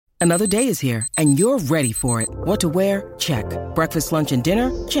Another day is here, and you're ready for it. What to wear? Check. Breakfast, lunch, and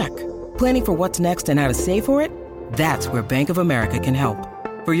dinner? Check. Planning for what's next and how to save for it? That's where Bank of America can help.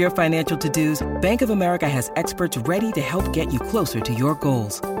 For your financial to-dos, Bank of America has experts ready to help get you closer to your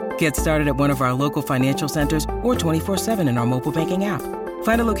goals. Get started at one of our local financial centers or 24/7 in our mobile banking app.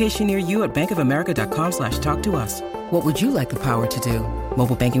 Find a location near you at bankofamerica.com/talktous. What would you like the power to do?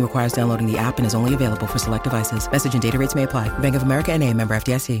 Mobile banking requires downloading the app and is only available for select devices. Message and data rates may apply. Bank of America NA, member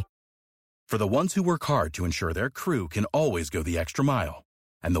FDIC. For the ones who work hard to ensure their crew can always go the extra mile,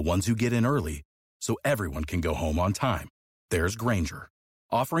 and the ones who get in early so everyone can go home on time, there's Grainger,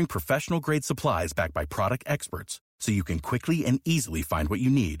 offering professional-grade supplies backed by product experts so you can quickly and easily find what you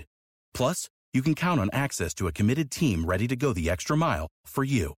need. Plus, you can count on access to a committed team ready to go the extra mile for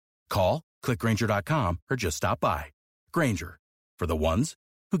you. Call, click Grainger.com, or just stop by. Grainger, for the ones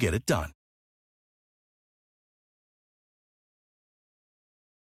who get it done.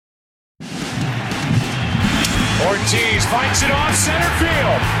 Ortiz fights it off center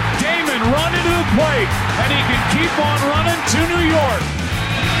field. Damon run into the plate, and he can keep on running to New York.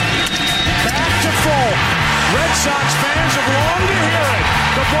 Back to full. Red Sox fans have longed to hear it.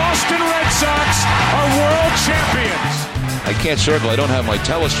 The Boston Red Sox are world champions. I can't circle. I don't have my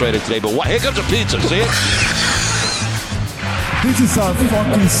telestrator today, but here comes a pizza. See it? This is our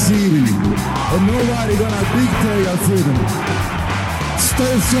fucking city, and nobody gonna dictate our freedom.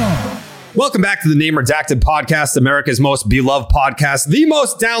 Stay strong. Welcome back to the Name Redacted podcast, America's most beloved podcast, the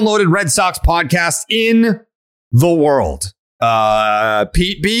most downloaded Red Sox podcast in the world.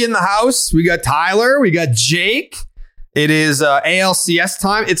 Pete B in the house. We got Tyler. We got Jake. It is ALCS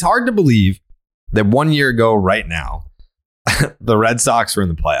time. It's hard to believe that 1 year ago right now, the Red Sox were in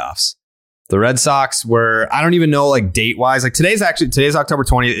the playoffs. The Red Sox were, I don't even know like date wise. Like today's October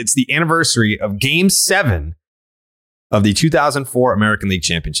 20th. It's the anniversary of Game 7 of the 2004 American League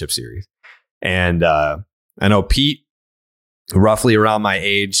Championship Series. And I know Pete, roughly around my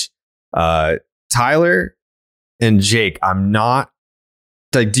age, Tyler and Jake, I'm not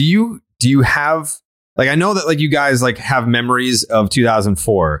like, do you have like, I know that like you guys like have memories of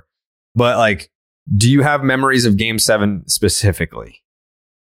 2004, but like, do you have memories of Game 7 specifically?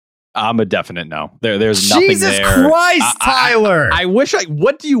 I'm a definite no. There's nothing there. Jesus Christ, Tyler. I wish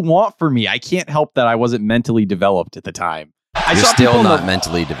what do you want from me? I can't help that I wasn't mentally developed at the time. You're still not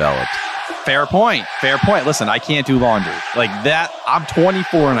mentally developed. Fair point. Listen, I can't do laundry. Like that, I'm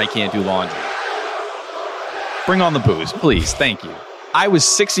 24 and I can't do laundry. Bring on the booze, please. Thank you. I was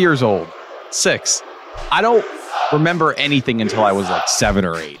 6 years old. 6. I don't remember anything until I was like 7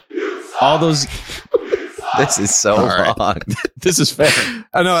 or 8. All those... This is so wrong. This is fair.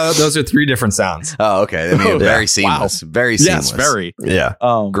 I know those are 3 different sounds. Oh, okay. I mean, very seamless. Wow. Very seamless. Yes, very. Yeah.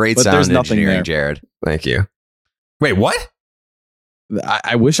 Great sound engineering, Jared. Thank you. Wait, what?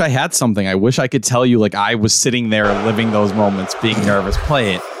 I wish I had something. I wish I could tell you like I was sitting there living those moments, being nervous.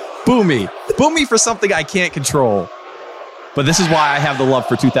 Play it. Boo me. Boo me for something I can't control. But this is why I have the love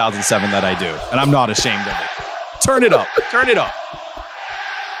for 2007 that I do. And I'm not ashamed of it. Turn it up. Turn it up.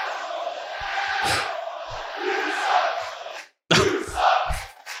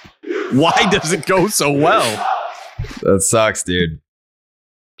 Why does it go so well? That sucks, dude.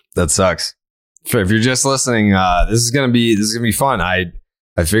 That sucks. If you're just listening, this is gonna be fun. I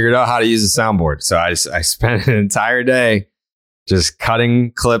figured out how to use a soundboard, so I spent an entire day just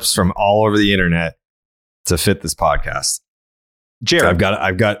cutting clips from all over the internet to fit this podcast. Jared,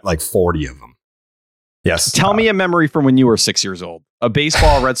 I've got like 40 of them. Yes. Tell me a memory from when you were 6 years old. A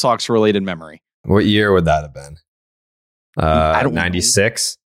baseball Red Sox related memory. What year would that have been? I don't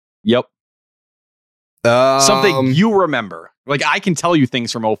 96. Yep. Something you remember. Like I can tell you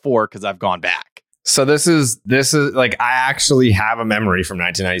things from 04 because I've gone back. So this is like I actually have a memory from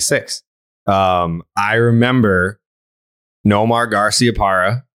 1996. I remember Nomar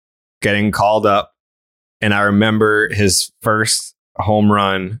Garciaparra getting called up, and I remember his first home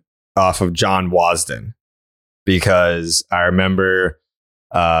run off of John Wasden, because I remember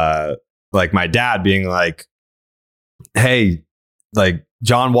like my dad being like, "Hey, like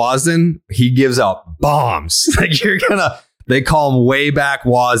John Wasden, he gives out bombs. Like they call him way back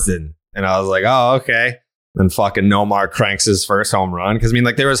Wasden." And I was like, "Oh, okay." Then fucking Nomar cranks his first home run. Because I mean,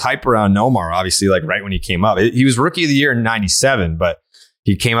 like there was hype around Nomar, obviously, like right when he came up. He was rookie of the year in 97, but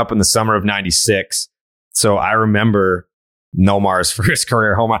he came up in the summer of 96. So I remember Nomar's first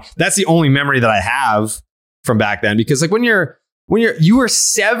career home run. That's the only memory that I have from back then. Because like you were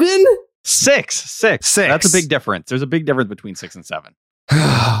 7? 6. That's a big difference. There's a big difference between 6 and 7.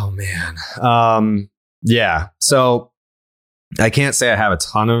 Oh man. Yeah. So I can't say I have a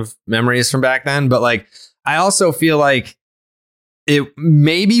ton of memories from back then, but like I also feel like it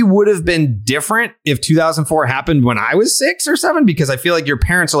maybe would have been different if 2004 happened when I was 6 or 7, because I feel like your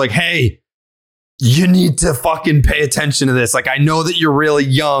parents are like, hey, you need to fucking pay attention to this. Like, I know that you're really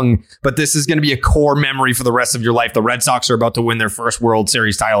young, but this is going to be a core memory for the rest of your life. The Red Sox are about to win their first World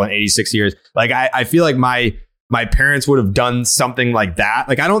Series title in 86 years. Like, I feel like my parents would have done something like that.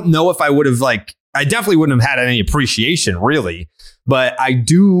 Like, I don't know if I would have I definitely wouldn't have had any appreciation really, but I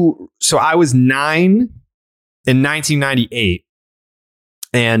do. So I was 9 in 1998.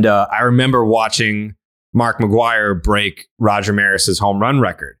 And I remember watching Mark McGwire break Roger Maris's home run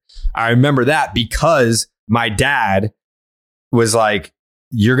record. I remember that because my dad was like,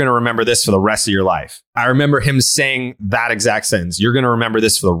 you're going to remember this for the rest of your life. I remember him saying that exact sentence. You're going to remember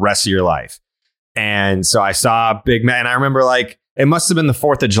this for the rest of your life. And so I saw Big Man. I remember it must have been the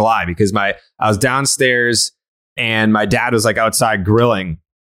 4th of July because I was downstairs and my dad was outside grilling.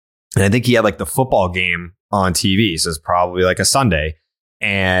 And I think he had the football game on TV. So it's probably a Sunday.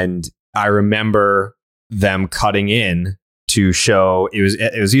 And I remember them cutting in to show it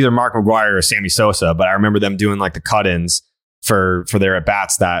was either Mark McGwire or Sammy Sosa, but I remember them doing the cut-ins for their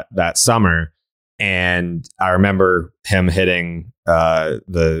at-bats that summer. And I remember him hitting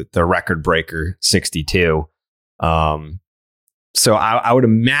the record breaker 62. So I would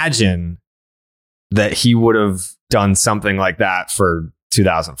imagine that he would have done something like that for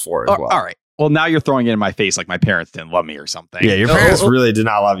 2004 as well. All right. Well, now you're throwing it in my face like my parents didn't love me or something. Yeah, your parents really did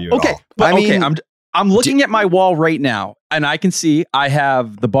not love you at all. But I'm looking at my wall right now, and I can see I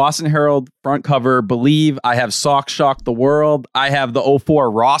have the Boston Herald front cover, Believe. I have Sox Shock the World. I have the 04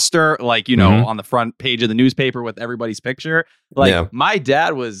 roster, on the front page of the newspaper with everybody's picture. My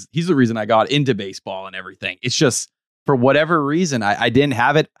dad he's the reason I got into baseball and everything. It's just, for whatever reason, I didn't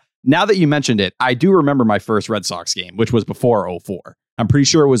have it. Now that you mentioned it, I do remember my first Red Sox game, which was before 04. I'm pretty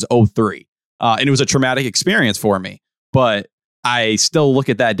sure it was 03. And it was a traumatic experience for me. But I still look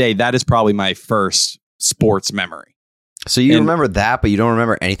at that day. That is probably my first sports memory. So you remember that, but you don't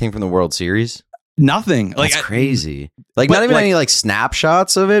remember anything from the World Series? Nothing. That's crazy. Not even any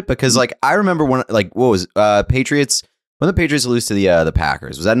snapshots of it, because I remember when what was Patriots, when the Patriots lose to the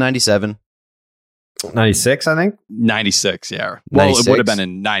Packers. Was that 97? 96, I think. 96, yeah. Well, 96? It would have been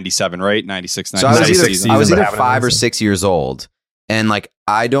in 97, right? 96, 97. So I was either 5 or 6 years old. And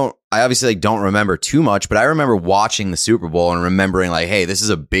I obviously don't remember too much, but I remember watching the Super Bowl and remembering hey, this is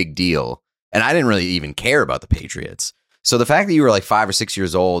a big deal. And I didn't really even care about the Patriots. So the fact that you were 5 or 6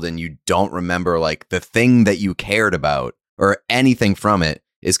 years old and you don't remember the thing that you cared about or anything from it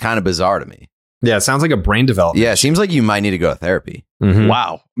is kind of bizarre to me. Yeah, it sounds like a brain development. Yeah, it seems like you might need to go to therapy. Mm-hmm.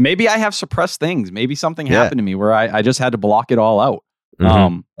 Wow. Maybe I have suppressed things. Maybe something happened to me where I just had to block it all out.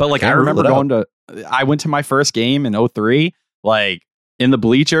 Mm-hmm. But I remember I went to my first game in 03. In the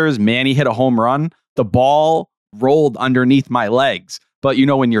bleachers, Manny hit a home run. The ball rolled underneath my legs. But,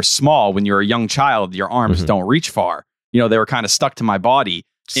 when you're small, when you're a young child, your arms don't reach far. They were kind of stuck to my body.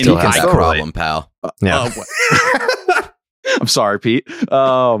 Still has that problem, pal. Yeah. I'm sorry, Pete.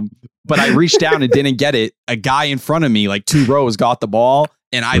 But I reached down and didn't get it. A guy in front of me, 2 rows, got the ball,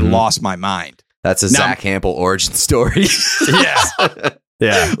 and I lost my mind. That's a Zach Hampel origin story. Yeah.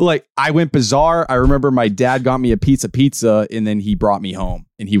 Yeah. I went bizarre. I remember my dad got me a pizza, and then he brought me home,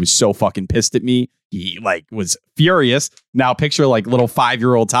 and he was so fucking pissed at me. He was furious. Now picture little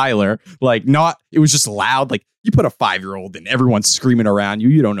 5-year-old Tyler, it was just loud. You put a 5-year-old and everyone's screaming around you.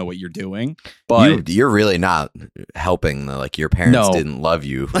 You don't know what you're doing. But you're really not helping your parents didn't love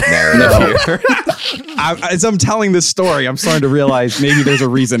you narrative here. As I'm telling this story, I'm starting to realize maybe there's a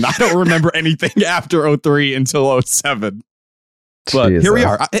reason I don't remember anything after 03 until 07. But here we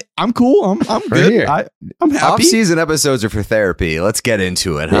are. I'm cool. I'm good. Here. I'm happy. Off-season episodes are for therapy. Let's get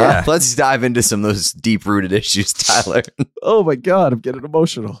into it, huh? Yeah. Let's dive into some of those deep-rooted issues, Tyler. Oh my God, I'm getting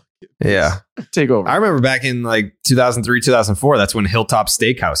emotional. Yeah. Take over. I remember back in 2003, 2004, that's when Hilltop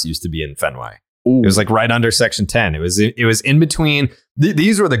Steakhouse used to be in Fenway. Ooh. It was right under Section 10. It was in between.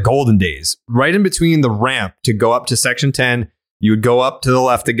 These were the golden days. Right in between the ramp to go up to Section 10. You would go up to the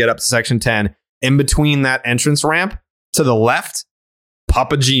left to get up to Section 10. In between that entrance ramp to the left,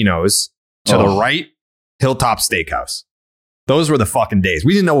 Papa Gino's. To the right, Hilltop Steakhouse. Those were the fucking days.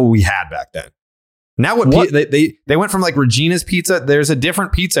 We didn't know what we had back then. Now they went from Regina's Pizza. There's a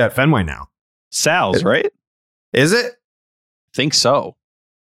different pizza at Fenway now. Sal's, right? Is it? Think so.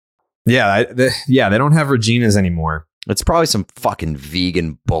 Yeah, they don't have Regina's anymore. It's probably some fucking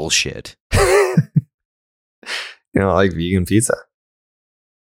vegan bullshit. You don't like vegan pizza?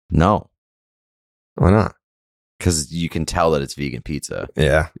 No. Why not? Because you can tell that it's vegan pizza.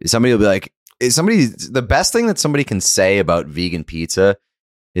 Yeah. Somebody will be like, the best thing that somebody can say about vegan pizza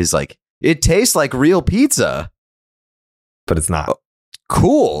is it tastes like real pizza. but it's not.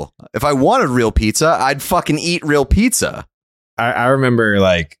 Cool. If I wanted real pizza, I'd fucking eat real pizza. I remember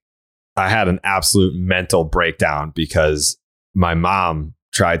like I had an absolute mental breakdown because my mom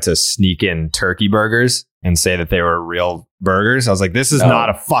tried to sneak in turkey burgers and say that they were real burgers. I was like, this is not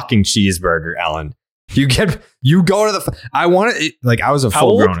a fucking cheeseburger, Ellen. You go to the, I wanted it, like I was a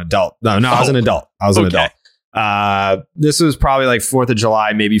full grown adult. No, I was an adult. An adult. This was probably like 4th of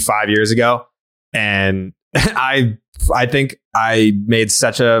July, maybe 5 years ago. And I think I made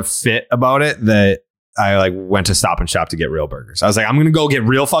such a fit about it that I like went to Stop and Shop to get real burgers. I was like, I'm going to go get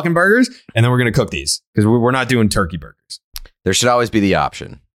real fucking burgers and then we're going to cook these because we're not doing turkey burgers. There should always be the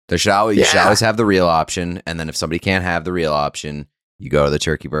option. You should always have the real option. And then if somebody can't have the real option, you go to the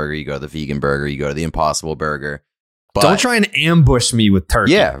turkey burger, you go to the vegan burger, you go to the Impossible Burger. But don't try and ambush me with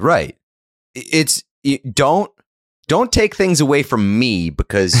turkey. Yeah, right. Don't take things away from me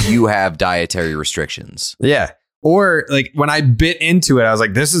because you have dietary restrictions. Yeah. Or like when I bit into it, I was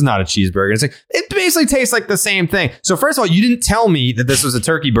like, this is not a cheeseburger. It's like, it basically tastes like the same thing. So first of all, you didn't tell me that this was a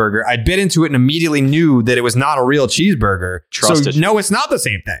turkey burger. I bit into it and immediately knew that it was not a real cheeseburger. Trusted. So no, it's not the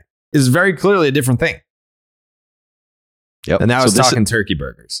same thing. It's very clearly a different thing. Yep. And now I was talking turkey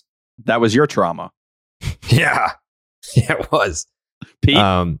burgers. That was your trauma. Yeah. Yeah, it was. Pete?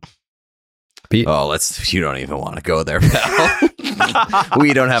 Pete? Oh, you don't even want to go there, pal.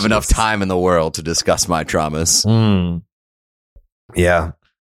 We don't have enough time in the world to discuss my traumas. Yeah.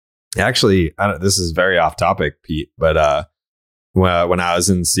 Actually, this is very off topic, Pete, but when I was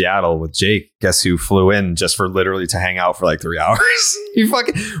in Seattle with Jake, guess who flew in just for literally to hang out for like 3 hours?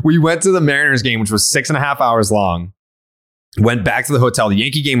 We went to the Mariners game, which was 6.5 hours long. Went back to the hotel. The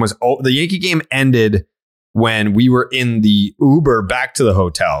Yankee game ended when we were in the Uber back to the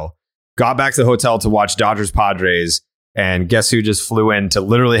hotel. Got back to the hotel to watch Dodgers Padres, and guess who just flew in to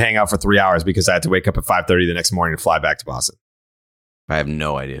literally hang out for 3 hours because I had to wake up at 5:30 the next morning and fly back to Boston. I have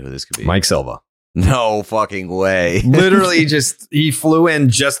no idea who this could be. Mike Silva. No fucking way. Literally he flew in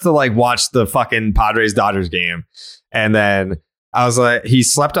just to like watch the fucking Padres Dodgers game. And then I was like, he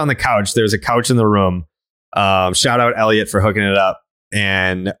slept on the couch. There's a couch in the room. Shout out Elliot for hooking it up.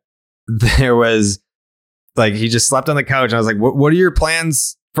 And there was like, he just slept on the couch. And I was like, what are your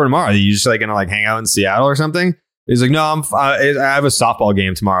plans for tomorrow? Are you just like going to like hang out in Seattle or something? He's like, no, I have a softball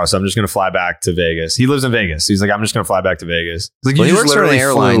game tomorrow, so I'm just going to fly back to Vegas. He lives in Vegas. He's like, I'm just going to fly back to Vegas. Like, well, he works for an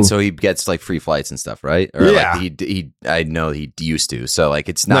airline, so he gets like free flights and stuff, right? Or yeah. Like I know he used to. So like,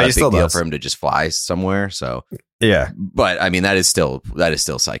 it's not a big deal for him to just fly somewhere. So yeah, but I mean, that is still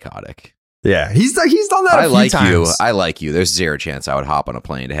psychotic. Yeah, he's done that. A few times. I like you. There's zero chance I would hop on a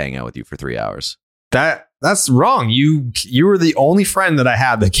plane to hang out with you for 3 hours. That's wrong. You were the only friend that I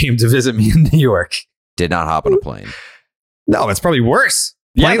had that came to visit me in New York. Did not hop on a plane. No, it's probably worse.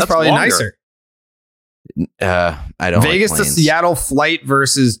 Plane's probably longer. Nicer. I don't Vegas like to planes. Seattle flight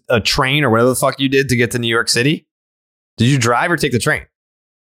versus a train or whatever the fuck you did to get to New York City. Did you drive or take the train?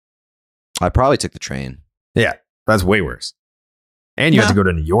 I probably took the train. Yeah, that's way worse. And you had to go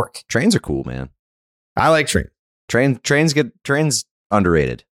to New York. Trains are cool, man. I like trains. Trains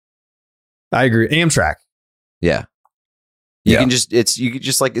underrated. I agree. Amtrak. Yeah.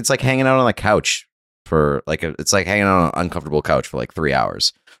 It's like hanging out on a couch for like it's like hanging out on an uncomfortable couch for like 3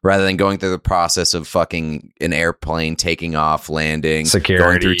 hours rather than going through the process of fucking an airplane taking off, landing, security,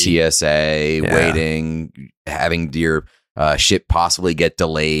 going through TSA, waiting, having your ship possibly get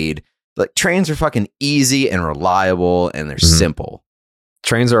delayed. Like trains are fucking easy and reliable and they're simple.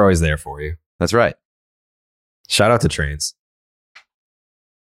 Trains are always there for you. That's right. Shout out to trains.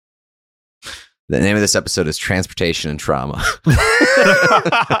 The name of this episode is Transportation and Trauma.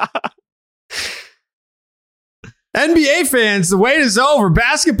 NBA fans, the wait is over.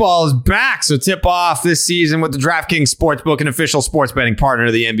 Basketball is back, so tip off this season with the DraftKings Sportsbook, an official sports betting partner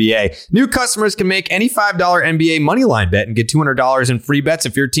of the NBA. New customers can make any $5 NBA moneyline bet and get $200 in free bets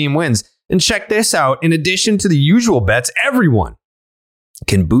if your team wins. And check this out. In addition to the usual bets, everyone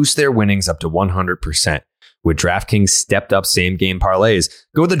can boost their winnings up to 100% with DraftKings stepped-up same-game parlays.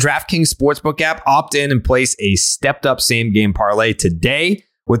 Go to the DraftKings Sportsbook app, opt in, and place a stepped-up same-game parlay today.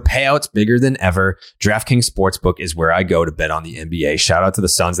 With payouts bigger than ever, DraftKings Sportsbook is where I go to bet on the NBA. Shout out to the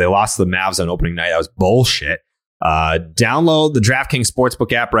Suns. They lost to the Mavs on opening night. That was bullshit. Download the DraftKings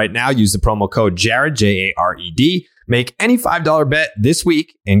Sportsbook app right now. Use the promo code Jared, Jared. Make any $5 bet this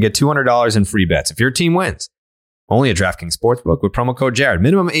week and get $200 in free bets if your team wins. Only at DraftKings Sportsbook with promo code Jared.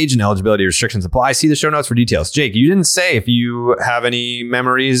 Minimum age and eligibility restrictions apply. See the show notes for details. Jake, you didn't say if you have any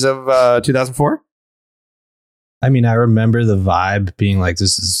memories of 2004? I mean, I remember the vibe being like,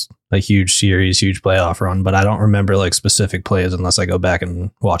 this is a huge series, huge playoff run, but I don't remember like specific plays unless I go back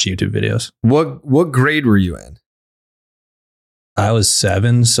and watch YouTube videos. What grade were you in? I was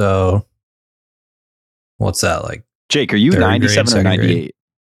 7, so what's that like? Jake, are you 97 or 98?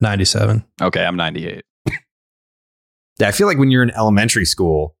 97. Okay, I'm 98. Yeah, I feel like when you're in elementary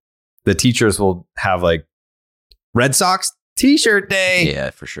school, the teachers will have like Red Sox t-shirt day. Yeah,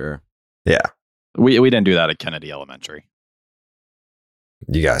 for sure. Yeah. We didn't do that at Kennedy Elementary.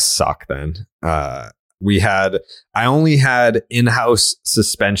 You guys suck then. I only had in-house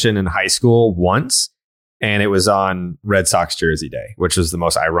suspension in high school once, and it was on Red Sox jersey day, which was the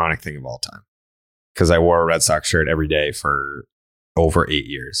most ironic thing of all time because I wore a Red Sox shirt every day for over 8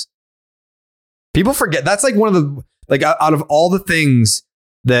 years. People forget that's like one of the, like out of all the things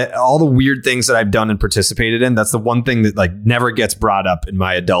that all the weird things that I've done and participated in, that's the one thing that like never gets brought up in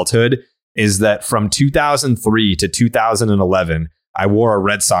my adulthood is that from 2003 to 2011, I wore a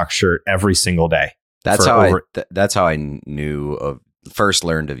Red Sox shirt every single day. That's how I knew first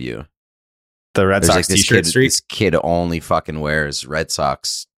learned of you. The Red Sox t-shirt streak. This kid only fucking wears Red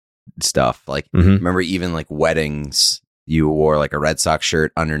Sox stuff. Like, remember even like weddings, you wore like a Red Sox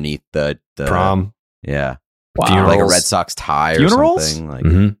shirt underneath the prom. Yeah. Wow. Like a Red Sox tie or something.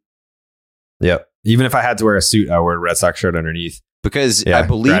 Like, Yep. Even if I had to wear a suit, I wore a Red Sox shirt underneath. Because I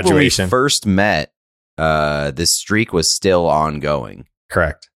believe when we first met, this streak was still ongoing.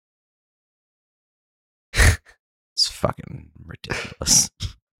 Correct. It's fucking ridiculous.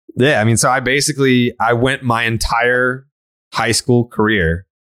 Yeah, I mean, so I went my entire high school career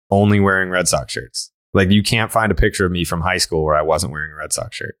only wearing Red Sox shirts. Like, you can't find a picture of me from high school where I wasn't wearing a Red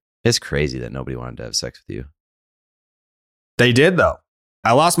Sox shirt. It's crazy that nobody wanted to have sex with you. They did, though.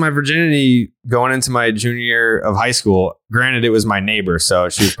 I lost my virginity going into my junior year of high school. Granted, it was my neighbor, so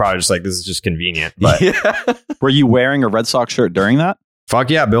she was probably just like, this is just convenient. But Were you wearing a Red Sox shirt during that? Fuck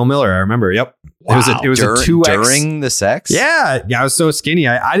yeah, Bill Miller. I remember. Yep. Wow. It was a 2X. During the sex? Yeah. I was so skinny.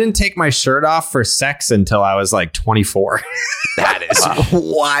 I didn't take my shirt off for sex until I was like 24. That is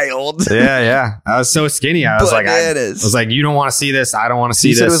wild. Yeah. I was so skinny. I was Bananas. I was like, you don't want to see this. I don't want to see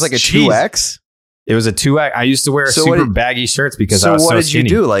this. You said it was like a 2X? It was a 2X. I used to wear super baggy shirts because I was so skinny. So what did you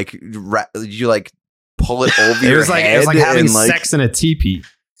do? Like, did you like pull it over your head? It was like having sex in a teepee.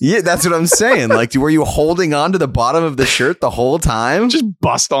 Yeah, that's what I'm saying. Like, were you holding on to the bottom of the shirt the whole time? Just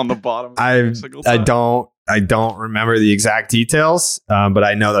bust on the bottom. I don't remember the exact details, but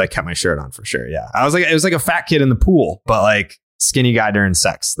I know that I kept my shirt on for sure. Yeah, it was like a fat kid in the pool, but like skinny guy during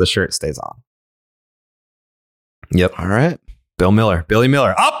sex. The shirt stays on. Yep. All right. Billy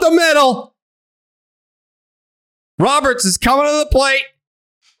Miller, up the middle. Roberts is coming to the plate.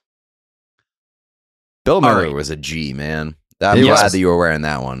 Bill Miller was a G, man. I'm glad that you were wearing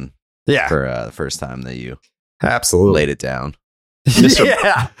that one. Yeah. For the first time that you absolutely laid it down.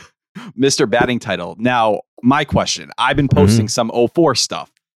 Mr. Batting Title. Now, my question. I've been posting some 04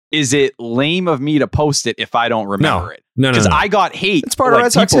 stuff. Is it lame of me to post it if I don't remember it? No. Because I got hate. It's part of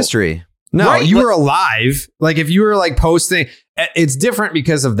Red Sox history. No, right, you were alive. Like, if you were like posting, it's different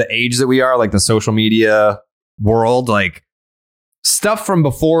because of the age that we are, like the social media world, like stuff from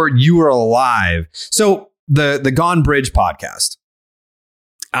before you were alive. So the Gone Bridge podcast,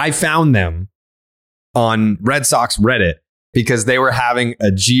 I found them on Red Sox Reddit because they were having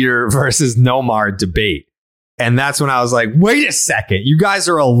a Jeter versus Nomar debate. And that's when I was like, wait a second, you guys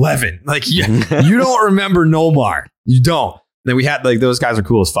are 11. Like, you don't remember Nomar. You don't. Then we had, like, those guys are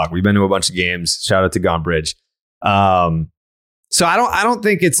cool as fuck. We've been to a bunch of games. Shout out to Gone Bridge. So I don't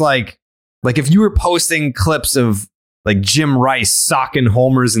think it's like if you were posting clips of like Jim Rice socking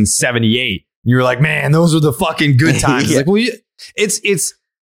homers in 78, you were like, man, those were the fucking good times. Yeah. Like, well,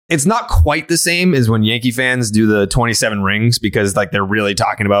 it's not quite the same as when Yankee fans do the 27 rings because like they're really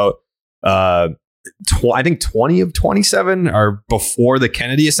talking about I think 20 of 27 are before the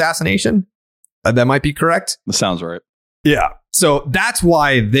Kennedy assassination. That might be correct. That sounds right. Yeah. So that's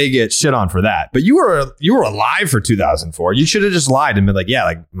why they get shit on for that. But you were alive for 2004. You should have just lied and been like, yeah,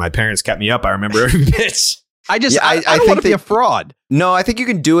 like my parents kept me up. I remember every bitch. I don't want to be a fraud. No, I think you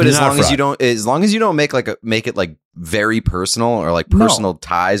can do it as long as you don't make it like very personal or like personal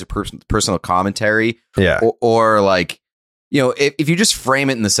ties or personal commentary. Yeah. Or like, you know, if you just frame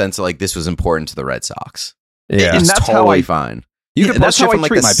it in the sense of like this was important to the Red Sox. Yeah. It's that's totally fine. You could post shit from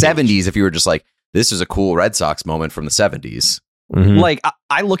like the 70s page. if you were just like, this is a cool Red Sox moment from the 70s. Mm-hmm. Like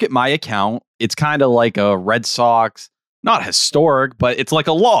I look at my account, it's kind of like a Red Sox, not historic, but it's like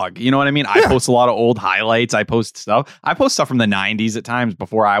a log. You know what I mean? I post a lot of old highlights. I post stuff from the 90s at times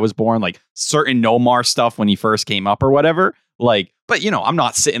before I was born, like certain Nomar stuff when he first came up or whatever. Like, but you know, I'm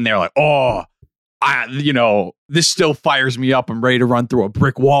not sitting there like, this still fires me up. I'm ready to run through a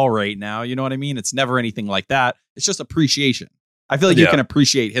brick wall right now. You know what I mean? It's never anything like that. It's just appreciation. I feel like you can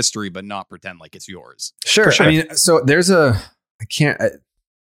appreciate history, but not pretend like it's yours. Sure. I mean, so there's a I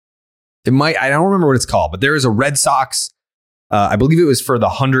don't remember what it's called, but there is a Red Sox. I believe it was for the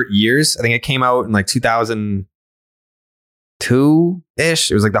 100 years. I think it came out in like 2002-ish.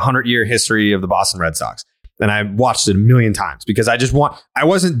 It was like the 100-year history of the Boston Red Sox. And I watched it a million times because I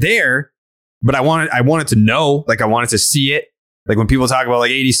wasn't there, but I wanted to know, like I wanted to see it. Like when people talk about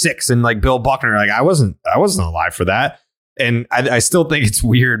like 86 and like Bill Buckner, like I wasn't alive for that. And I still think it's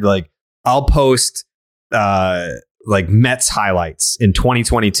weird. Like I'll post like Mets highlights in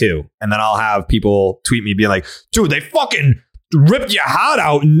 2022. And then I'll have people tweet me being like, dude, they fucking ripped your heart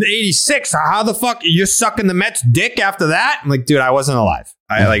out in 86. How the fuck are you sucking the Mets dick after that? I'm like, dude, I wasn't alive.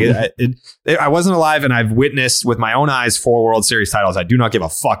 I wasn't alive, and I've witnessed with my own eyes 4 World Series titles. I do not give a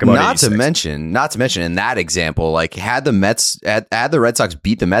fuck about 86. Not to mention in that example, like had the Red Sox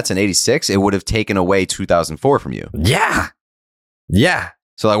beat the Mets in 86, it would have taken away 2004 from you. Yeah.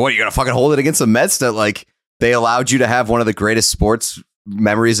 So like, what, are you gonna fucking hold it against the Mets that like they allowed you to have one of the greatest sports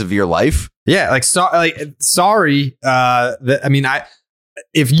memories of your life? Yeah, sorry.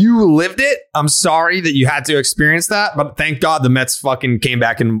 If you lived it, I'm sorry that you had to experience that. But thank God the Mets fucking came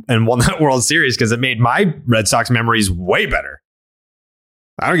back and won that World Series because it made my Red Sox memories way better.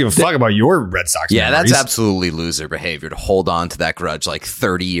 I don't give a fuck about your Red Sox memories. That's absolutely loser behavior to hold on to that grudge like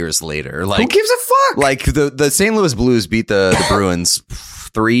 30 years later. Like, who gives a fuck? Like the St. Louis Blues beat the Bruins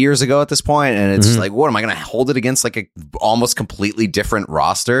 3 years ago at this point, and it's like, what am I going to hold it against? Like a almost completely different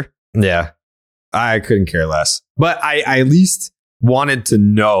roster? Yeah, I couldn't care less. But I at least wanted to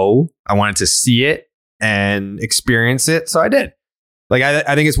know. I wanted to see it and experience it, so I did. Like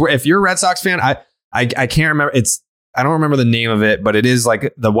I think it's if you're a Red Sox fan, I can't remember. I don't remember the name of it, but it is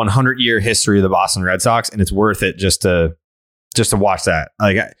like the 100-year history of the Boston Red Sox, and it's worth it just to watch that.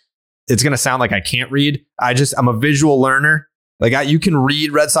 Like it's gonna sound like I can't read. I'm a visual learner. Like you can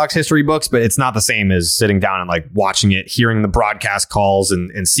read Red Sox history books, but it's not the same as sitting down and like watching it, hearing the broadcast calls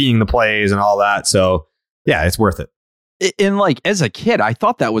and seeing the plays and all that. So yeah, it's worth it. And like as a kid, I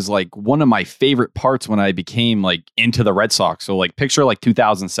thought that was like one of my favorite parts when I became like into the Red Sox. So like picture like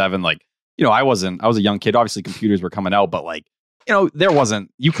 2007, like, you know, I was a young kid. Obviously computers were coming out, but like, you know,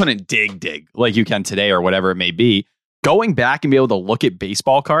 you couldn't dig like you can today or whatever it may be. Going back and be able to look at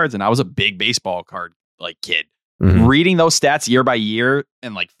baseball cards. And I was a big baseball card like kid. Mm-hmm. Reading those stats year by year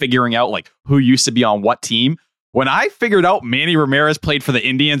and like figuring out like who used to be on what team. When I figured out Manny Ramirez played for the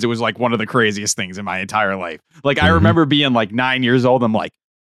Indians, it was like one of the craziest things in my entire life. Like I remember being like 9 years old. I'm like,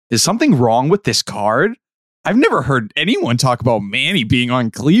 is something wrong with this card? I've never heard anyone talk about Manny being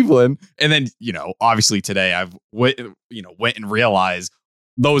on Cleveland. And then, you know, obviously today I've went and realized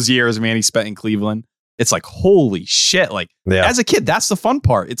those years Manny spent in Cleveland. It's like, holy shit. Like as a kid, that's the fun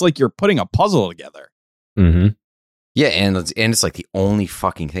part. It's like you're putting a puzzle together. Mm-hmm. Yeah, and it's like the only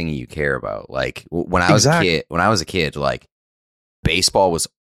fucking thing you care about. Like when I was a kid, like baseball was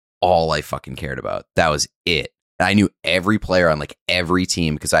all I fucking cared about. That was it. I knew every player on like every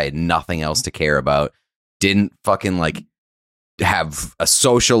team because I had nothing else to care about. Didn't fucking like have a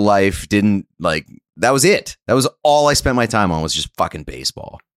social life. Didn't like, that was it. That was all I spent my time on was just fucking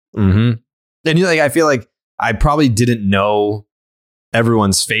baseball. Mm-hmm. And I feel like I probably didn't know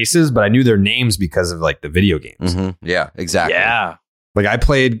everyone's faces, but I knew their names because of like the video games. Mm-hmm. Yeah, exactly. Yeah. Like I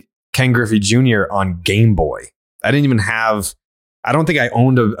played Ken Griffey Jr. on Game Boy. I don't think I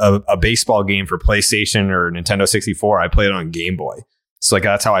owned a baseball game for PlayStation or Nintendo 64. I played it on Game Boy. So like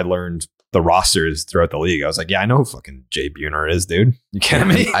that's how I learned the rosters throughout the league. I was like, yeah, I know who fucking Jay Buhner is, dude. You kidding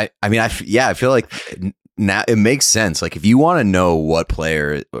me? I feel like now it makes sense. Like if you want to know what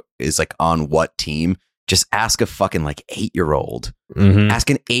player is like on what team, just ask a fucking like 8-year-old. Mm-hmm. Ask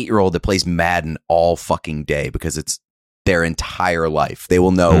an 8-year-old that plays Madden all fucking day because it's their entire life. They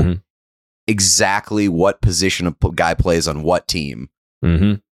will know exactly what position a guy plays on what team.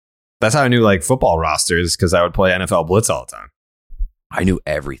 Mm-hmm. That's how I knew like football rosters because I would play NFL Blitz all the time. I knew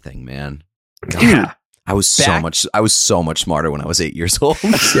everything, man. Yeah. I was so much smarter when I was 8 years old.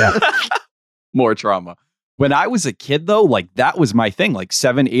 Yeah. More trauma. When I was a kid though, like that was my thing, like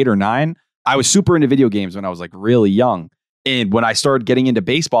 7, 8 or 9. I was super into video games when I was like really young. And when I started getting into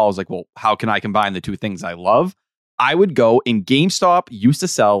baseball, I was like, well, how can I combine the two things I love? I would go, and GameStop used to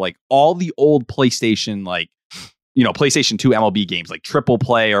sell like all the old PlayStation, like, you know, PlayStation 2 MLB games, like Triple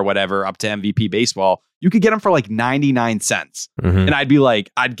Play or whatever, up to MVP Baseball. You could get them for like 99 cents. Mm-hmm. And I'd be like,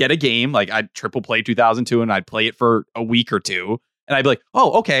 I'd get a game, like I'd Triple Play 2002 and I'd play it for a week or two. And I'd be like,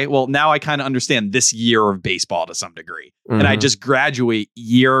 oh, okay, well, now I kind of understand this year of baseball to some degree. Mm-hmm. And I just graduate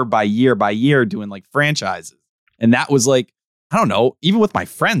year by year by year doing like franchises. And that was like, I don't know, even with my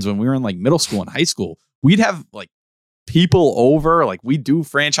friends when we were in like middle school and high school, we'd have like people over, like we do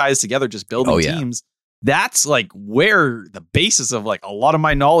franchise together, just building teams. that's like where the basis of like a lot of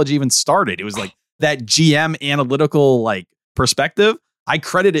my knowledge even started. It was like that GM analytical like perspective. I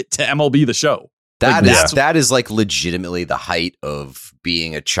credit it to MLB The Show. That is like legitimately the height of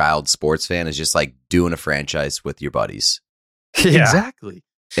being a child sports fan, is just like doing a franchise with your buddies. Yeah. Exactly.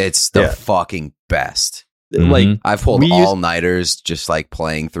 It's the fucking best. Like I've pulled all-nighters just like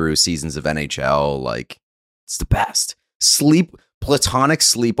playing through seasons of NHL. Like it's the best. Platonic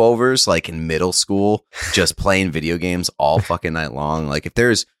sleepovers like in middle school, just playing video games all fucking night long. Like if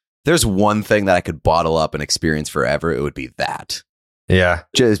there's one thing that I could bottle up and experience forever, it would be that. Yeah.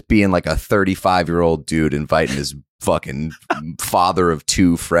 Just being like a 35-year-old dude inviting his fucking father of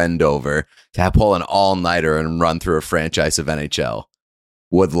two friend over to pull an all-nighter and run through a franchise of NHL.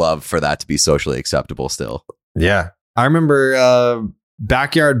 Would love for that to be socially acceptable still. Yeah. I remember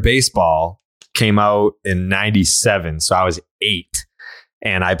Backyard Baseball came out in 97. So I was 8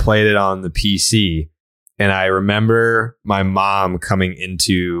 and I played it on the PC. And I remember my mom coming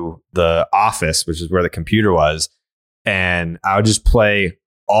into the office, which is where the computer was. And I would just play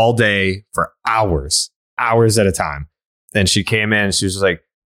all day for hours at a time. And she came in and she was just like,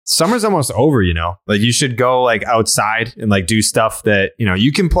 summer's almost over, you know, like you should go like outside and like do stuff that, you know,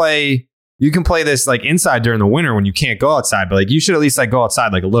 you can play this like inside during the winter when you can't go outside, but like you should at least like go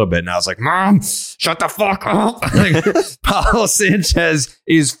outside like a little bit. And I was like, Mom, shut the fuck up. Like, Pablo Sanchez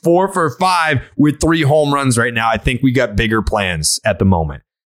is 4 for 5 with 3 home runs right now. I think we got bigger plans at the moment.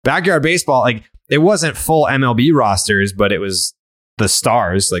 Backyard Baseball, like it wasn't full MLB rosters, but it was the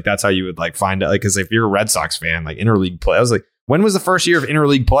stars. Like that's how you would like find out. Like, cause if you're a Red Sox fan, like interleague play, I was like, when was the first year of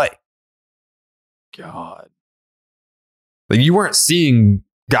interleague play? God. Like you weren't seeing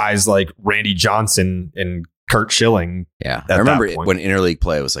guys like Randy Johnson and Kurt Schilling. Yeah. I remember when interleague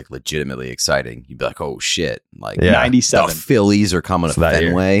play was like legitimately exciting. You'd be like, oh shit. Like 97. The Phillies are coming to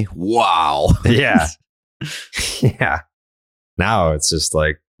Fenway. Year. Wow. Yeah. Yeah. Now it's just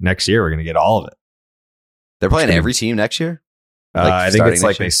like next year we're going to get all of it. They're playing every team next year? Like I think it's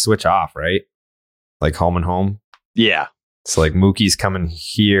like they switch off, right? Like home and home. Yeah. So like Mookie's coming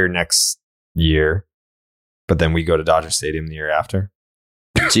here next year, but then we go to Dodger Stadium the year after.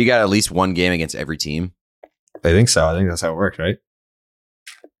 So you got at least one game against every team? I think so. I think that's how it works, right?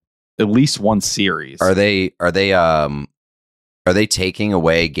 At least one series. Are they taking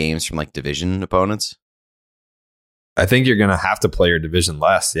away games from like division opponents? I think you're going to have to play your division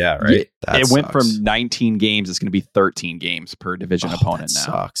less. Yeah, right? Yeah, it went from 19 games. It's going to be 13 games per division opponent now.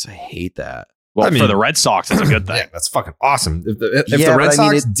 Sucks. I hate that. Well, for the Red Sox, it's a good thing. Yeah, that's fucking awesome. If the Red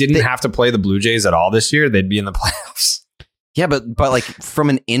Sox didn't have to play the Blue Jays at all this year, they'd be in the playoffs. Yeah, but like from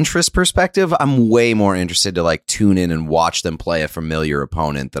an interest perspective, I'm way more interested to like tune in and watch them play a familiar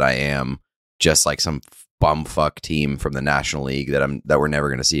opponent than I am just like some bumfuck team from the National League that we're never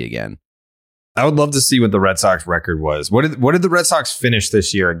going to see again. I would love to see what the Red Sox record was. What did the Red Sox finish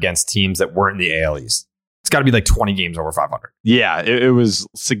this year against teams that weren't in the AL East? It's got to be like 20 games over 500. Yeah, it was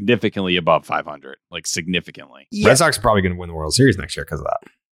significantly above 500, like significantly. Yeah. Red Sox are probably going to win the World Series next year because of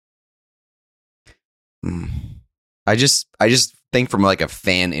that. I just think from like a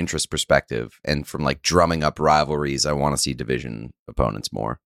fan interest perspective and from like drumming up rivalries, I want to see division opponents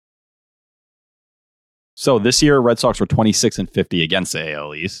more. So this year, Red Sox were 26-50 against the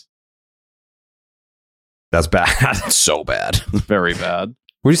AL East. That's bad. So bad. Very bad.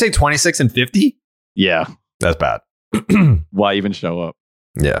 Would you say 26-50? Yeah. That's bad. Why even show up?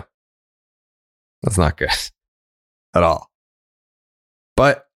 Yeah. That's not good at all.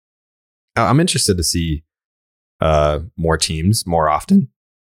 But I'm interested to see more teams more often.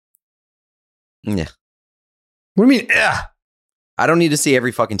 Yeah. What do you mean? Yeah. I don't need to see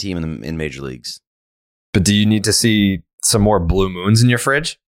every fucking team in major leagues. But do you need to see some more blue moons in your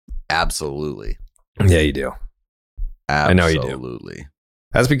fridge? Absolutely. Yeah, you do. Absolutely. I know you do.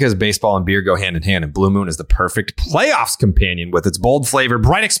 That's because baseball and beer go hand in hand, and Blue Moon is the perfect playoffs companion with its bold flavor,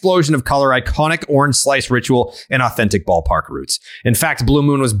 bright explosion of color, iconic orange slice ritual, and authentic ballpark roots. In fact, Blue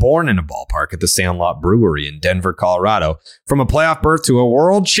Moon was born in a ballpark at the Sandlot Brewery in Denver, Colorado. From a playoff berth to a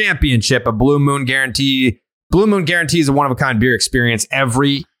world championship, a Blue Moon guarantees a one-of-a-kind beer experience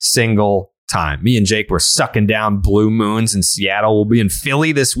every single time. Me and Jake were sucking down Blue Moons in Seattle. We'll be in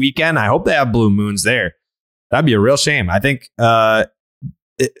Philly this weekend. I hope they have Blue Moons there. That'd be a real shame. I think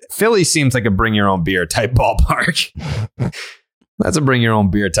Philly seems like a bring your own beer type ballpark. That's a bring your own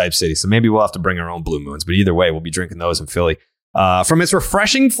beer type city. So maybe we'll have to bring our own Blue Moons. But either way, we'll be drinking those in Philly. From its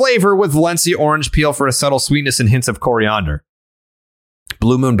refreshing flavor with Valencia orange peel for a subtle sweetness and hints of coriander.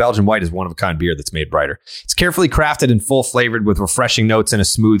 Blue Moon Belgian White is one-of-a-kind beer that's made brighter. It's carefully crafted and full-flavored with refreshing notes and a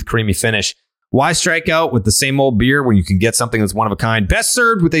smooth, creamy finish. Why strike out with the same old beer when you can get something that's one of a kind? Best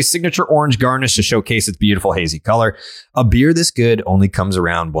served with a signature orange garnish to showcase its beautiful hazy color. A beer this good only comes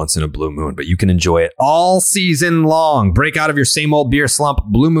around once in a blue moon, but you can enjoy it all season long. Break out of your same old beer slump.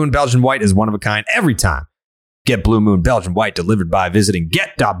 Blue Moon Belgian White is one of a kind every time. Get Blue Moon Belgian White delivered by visiting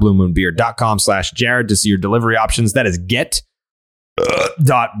get.bluemoonbeer.com/Jared to see your delivery options. That is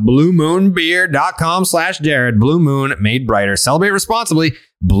get.bluemoonbeer.com/Jared. Blue Moon, made brighter. Celebrate responsibly.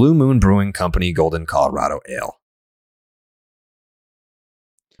 Blue Moon Brewing Company, Golden, Colorado Ale.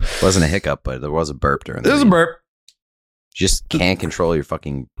 Wasn't a hiccup, but there was a burp during. There was a burp. Just can't control your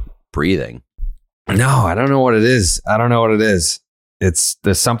fucking breathing. No, I don't know what it is.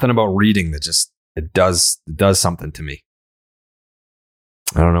 There's something about reading that just it does something to me.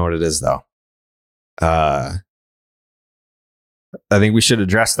 I don't know what it is though. I think we should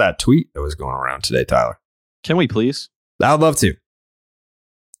address that tweet that was going around today, Tyler. Can we please? I would love to.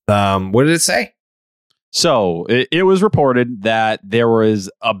 What did it say? So it was reported that there was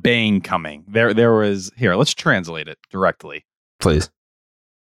a bang coming. There was here. Let's translate it directly, please.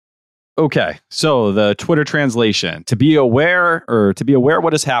 Okay, so the Twitter translation: to be aware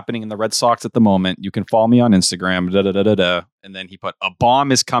what is happening in the Red Sox at the moment, you can follow me on Instagram. And then he put a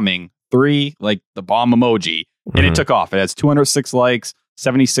bomb is coming. 3 like the bomb emoji, and it took off. It has 206 likes,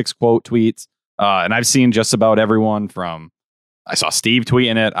 76 quote tweets, and I've seen just about everyone from. I saw Steve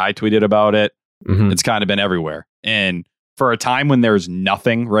tweeting it. I tweeted about it. It's kind of been everywhere. And for a time when there's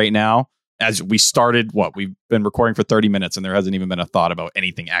nothing right now, as we started, we've been recording for 30 minutes and there hasn't even been a thought about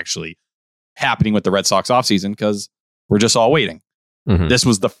anything actually happening with the Red Sox offseason because we're just all waiting. This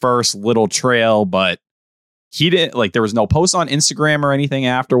was the first little trail, but he didn't there was no post on Instagram or anything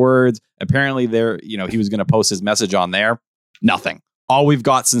afterwards. Apparently he was going to post his message on there. Nothing. All we've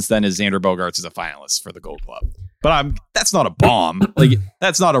got since then is Xander Bogaerts is a finalist for the Gold Glove. But that's not a bomb.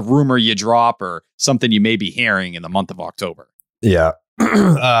 That's not a rumor you drop or something you may be hearing in the month of October. Yeah.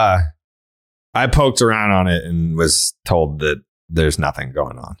 I poked around on it and was told that there's nothing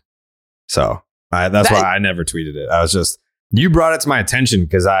going on. So that's why I never tweeted it. I was just, you brought it to my attention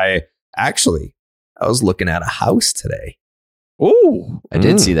because I was looking at a house today. Ooh. I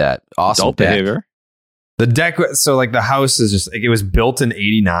did see that. Awesome. Adult behavior. The deck. So the house is just it was built in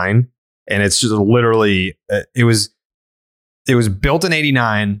 89. And it's just literally, it was built in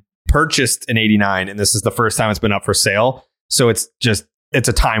 89, purchased in 89, and this is the first time it's been up for sale. So it's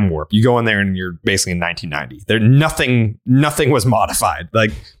a time warp. You go in there and you're basically in 1990. Nothing was modified.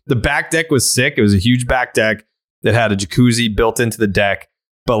 Like the back deck was sick. It was a huge back deck that had a jacuzzi built into the deck,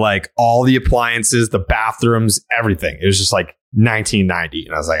 but all the appliances, the bathrooms, everything. It was just 1990.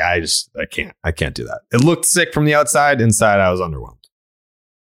 And I was like, I can't do that. It looked sick from the outside. Inside, I was underwhelmed.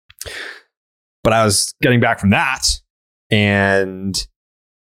 But I was getting back from that and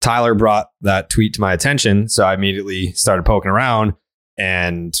Tyler brought that tweet to my attention. So I immediately started poking around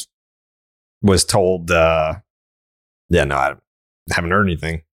and was told, I haven't heard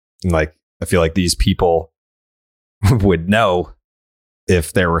anything. And I feel like these people would know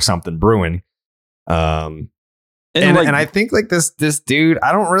if there were something brewing. And I think this dude,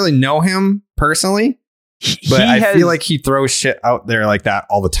 I don't really know him personally. But I feel like he throws shit out there like that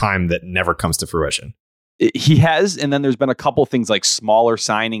all the time that never comes to fruition. He has, and then there's been a couple things like smaller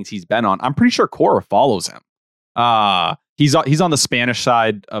signings he's been on. I'm pretty sure Cora follows him. He's on the Spanish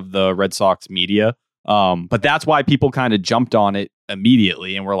side of the Red Sox media, but that's why people kind of jumped on it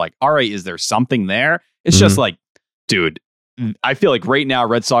immediately and were like, all right, is there something there? It's just dude, I feel like right now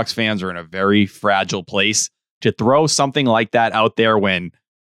Red Sox fans are in a very fragile place to throw something like that out there when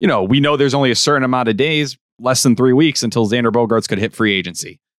we know there's only a certain amount of days, less than 3 weeks until Xander Bogaerts could hit free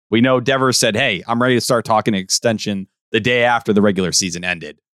agency. We know Devers said, hey, I'm ready to start talking extension the day after the regular season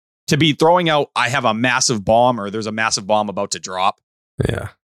ended. To be throwing out, I have a massive bomb or there's a massive bomb about to drop. Yeah.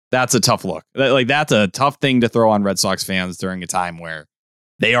 That's a tough look. That's a tough thing to throw on Red Sox fans during a time where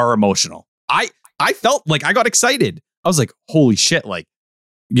they are emotional. I felt like I got excited. I was like, holy shit. We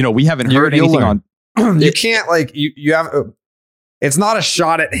haven't heard anything on. You can't you have. It's not a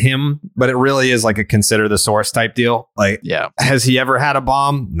shot at him, but it really is a consider the source type deal. Has he ever had a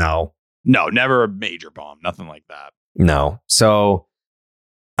bomb? No, never a major bomb. Nothing like that. No. So,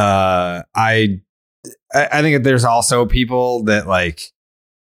 I think that there's also people that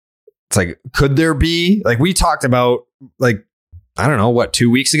could there be we talked about I don't know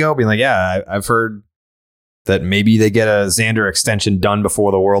 2 weeks ago being I've heard that maybe they get a Xander extension done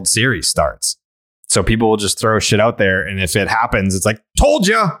before the World Series starts. So people will just throw shit out there. And if it happens, it's told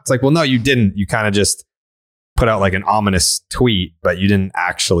you. It's well, no, you didn't. You kind of just put out an ominous tweet, but you didn't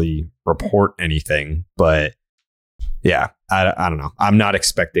actually report anything. But yeah, I don't know. I'm not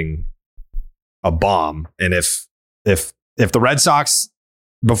expecting a bomb. And if the Red Sox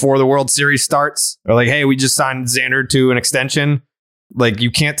before the World Series starts are like, hey, we just signed Xander to an extension, like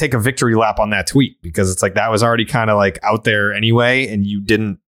you can't take a victory lap on that tweet because it's like that was already kind of like out there anyway, and you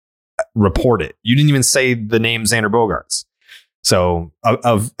didn't report it. You didn't even say the name Xander Bogaerts. So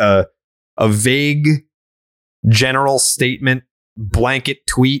a vague general statement, blanket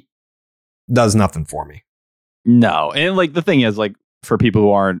tweet does nothing for me. No. And like the thing is, like, for people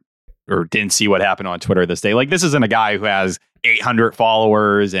who aren't or didn't see what happened on Twitter this day, like this isn't a guy who has 800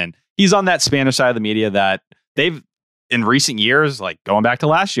 followers and he's on that Spanish side of the media that they've in recent years, like going back to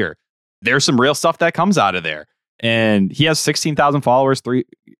last year, there's some real stuff that comes out of there. And he has 16,000 followers,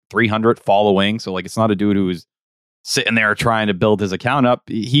 300 following. So like, it's not a dude who's sitting there trying to build his account up.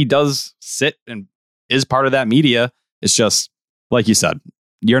 He does sit and is part of that media. It's just like you said,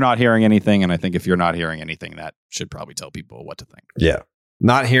 you're not hearing anything. And I think if you're not hearing anything, that should probably tell people what to think. Yeah.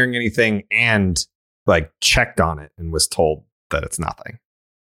 Not hearing anything and like checked on it and was told that it's nothing.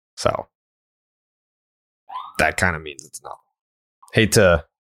 So that kind of means it's nothing. Hate to,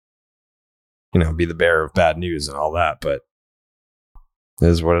 be the bearer of bad news and all that, but it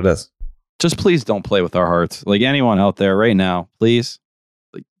is what it is. Just please don't play with our hearts. Like anyone out there right now, please,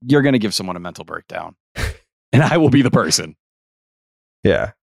 like, you're going to give someone a mental breakdown and I will be the person.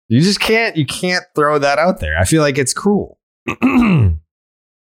 Yeah. You can't throw that out there. I feel like it's cruel. And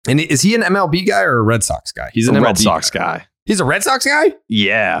is he an MLB guy or a Red Sox guy? He's an Red Sox guy. He's a Red Sox guy?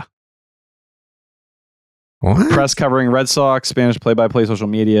 Yeah. What? Press covering Red Sox, Spanish play-by-play social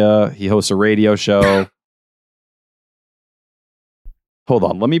media. He hosts a radio show. Hold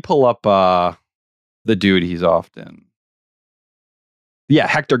on. Let me pull up the dude he's often. Yeah,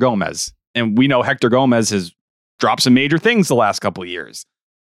 Hector Gomez. And we know Hector Gomez has dropped some major things the last couple of years.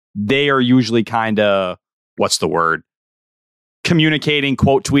 They are usually kind of, what's the word? Communicating,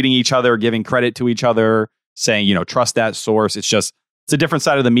 quote tweeting each other, giving credit to each other, saying, trust that source. It's a different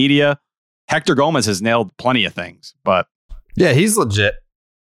side of the media. Hector Gomez has nailed plenty of things, but yeah, he's legit.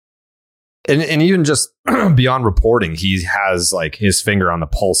 And even just beyond reporting, he has like his finger on the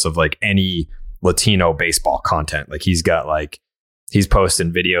pulse of like any Latino baseball content. Like he's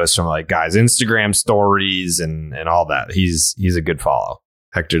posting videos from like guys' Instagram stories and all that. He's a good follow.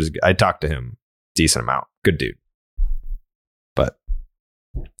 I talked to him a decent amount. Good dude. But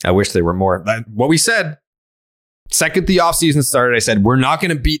I wish there were more. What we said, second the offseason started, I said, we're not going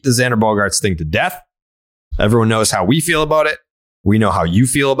to beat the Xander Bogaerts thing to death. Everyone knows how we feel about it. We know how you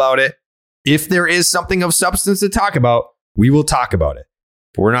feel about it. If there is something of substance to talk about, we will talk about it.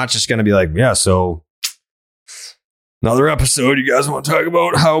 But we're not just going to be like, yeah, so another episode. You guys want to talk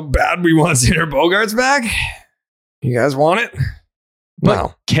about how bad we want Xander Bogaerts back? You guys want it?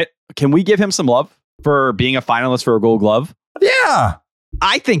 No. Can we give him some love for being a finalist for a Gold Glove? Yeah.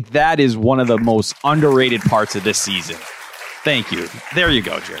 I think that is one of the most underrated parts of this season. Thank you. There you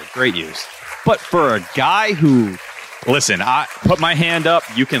go, Jared. Great use. But for a guy who, listen, I put my hand up.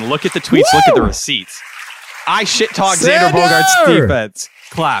 You can look at the tweets, look at the receipts. I shit-talk Xander Bogaerts' defense.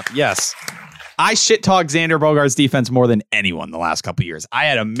 Clap, yes. I shit-talk Xander Bogaerts' defense more than anyone the last couple of years. I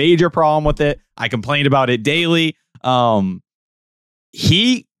had a major problem with it. I complained about it daily.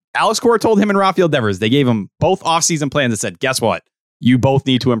 Alex Cora told him and Rafael Devers, they gave him both offseason plans and said, guess what? You both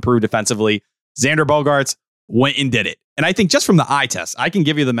need to improve defensively. Xander Bogaerts went and did it. And I think just from the eye test, I can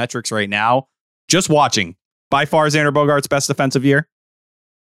give you the metrics right now. Just watching, by far Xander Bogaerts' best defensive year.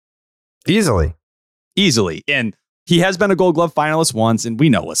 Easily. And he has been a Gold Glove finalist once. And we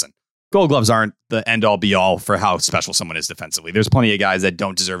know, listen, Gold Gloves aren't the end all be all for how special someone is defensively. There's plenty of guys that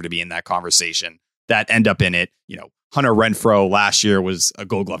don't deserve to be in that conversation that end up in it. Hunter Renfroe last year was a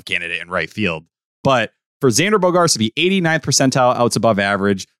Gold Glove candidate in right field. But for Xander Bogaerts to be 89th percentile outs above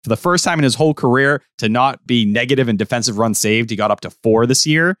average for the first time in his whole career to not be negative in defensive runs saved, he got up to 4 this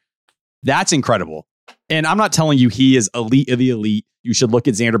year. That's incredible. And I'm not telling you he is elite of the elite. You should look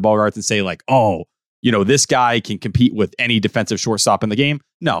at Xander Bogaerts and say like, oh, this guy can compete with any defensive shortstop in the game.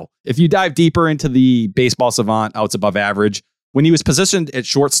 No, if you dive deeper into the baseball savant outs above average, when he was positioned at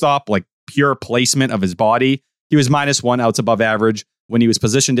shortstop, like pure placement of his body, he was -1 outs above average. When he was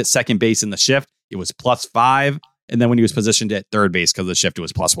positioned at second base in the shift, it was +5. And then when he was positioned at third base because of the shift, it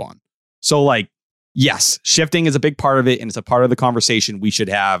was +1. So like, yes, shifting is a big part of it. And it's a part of the conversation we should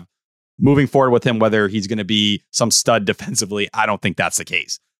have moving forward with him, whether he's going to be some stud defensively. I don't think that's the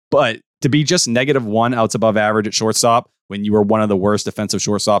case. But to be just -1 outs above average at shortstop when you were one of the worst defensive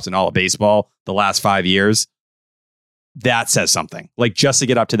shortstops in all of baseball the last 5 years, that says something. Like just to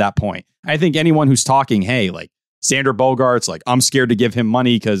get up to that point. I think anyone who's talking, hey, like Xander Bogaerts, like I'm scared to give him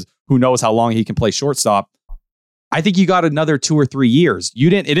money because who knows how long he can play shortstop. I think you got another 2 or 3 years. It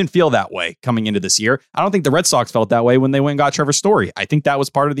didn't feel that way coming into this year. I don't think the Red Sox felt that way when they went and got Trevor Story. I think that was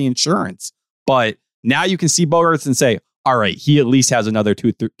part of the insurance. But now you can see Bogaerts and say, all right, he at least has another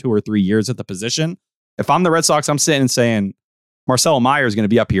 2 or 3 years at the position. If I'm the Red Sox, I'm sitting and saying, Marcelo Meyer is going to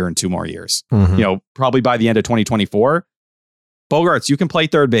be up here in 2 more years. Probably by the end of 2024. Bogaerts, you can play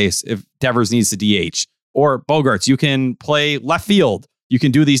third base if Devers needs to DH. Or Bogaerts, you can play left field. You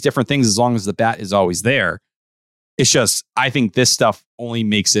can do these different things as long as the bat is always there. It's just, I think this stuff only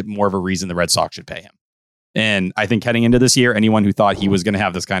makes it more of a reason the Red Sox should pay him. And I think heading into this year, anyone who thought he was going to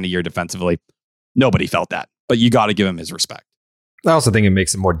have this kind of year defensively, nobody felt that. But you got to give him his respect. I also think it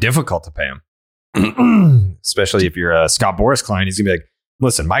makes it more difficult to pay him. Especially if you're a Scott Boras client, he's going to be like,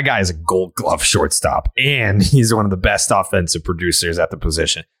 listen, my guy is a Gold Glove shortstop, and he's one of the best offensive producers at the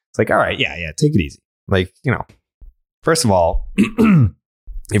position. It's like, all right, yeah, take it easy. Like, first of all,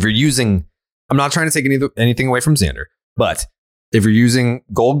 if you're using, I'm not trying to take anything away from Xander, but if you're using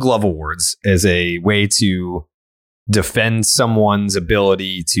Gold Glove awards as a way to defend someone's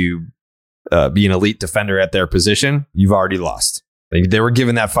ability to be an elite defender at their position, you've already lost. Like, they were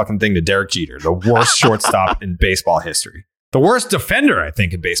giving that fucking thing to Derek Jeter, the worst shortstop in baseball history. The worst defender, I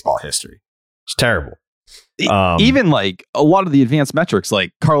think, in baseball history. It's terrible. Even like a lot of the advanced metrics,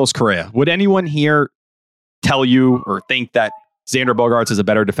 like Carlos Correa, would anyone here tell you or think that Xander Bogaerts is a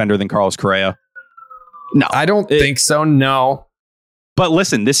better defender than Carlos Correa? No. I don't think so, no. But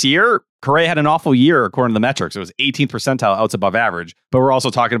listen, this year, Correa had an awful year according to the metrics. It was 18th percentile outs above average. But we're also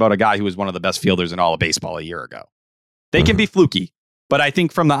talking about a guy who was one of the best fielders in all of baseball a year ago. They can be fluky. But I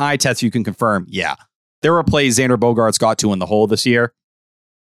think from the eye test, you can confirm, yeah, there were plays Xander Bogaerts got to in the hole this year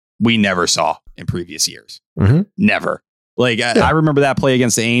we never saw in previous years. Never. Like, I remember that play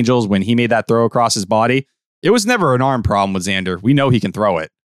against the Angels when he made that throw across his body. It was never an arm problem with Xander. We know he can throw it.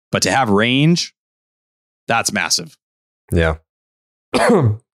 But to have range, that's massive. Yeah.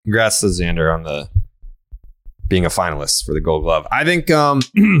 Congrats to Xander on being a finalist for the Gold Glove. I think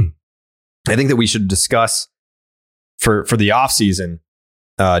that we should discuss for the offseason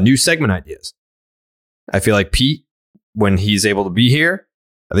new segment ideas. I feel like Pete, when he's able to be here,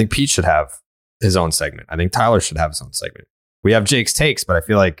 I think Pete should have his own segment. I think Tyler should have his own segment. We have Jake's takes, but I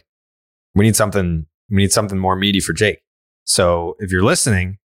feel like we need something more meaty for Jake. So if you're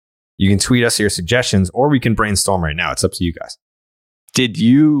listening, you can tweet us your suggestions, or we can brainstorm right now. It's up to you guys. Did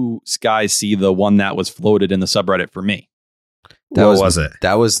you guys see the one that was floated in the subreddit for me? What was it?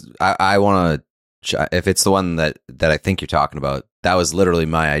 That was, I want to, if it's the one that I think you're talking about, that was literally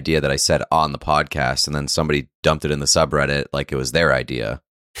my idea that I said on the podcast, and then somebody dumped it in the subreddit like it was their idea.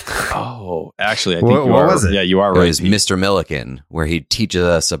 Oh, actually, I think what was it? Yeah, you are right. It was Mr. Milliken, where he teaches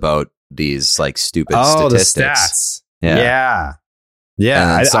us about these like stupid statistics. The stats.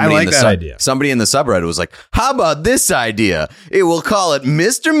 Yeah. I like that idea. Somebody in the subreddit was like, how about this idea? It will call it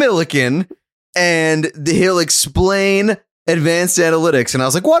Mr. Milliken, and he'll explain advanced analytics. And I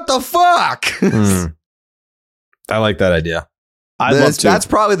was like, what the fuck? I like that idea. I'd love to. That's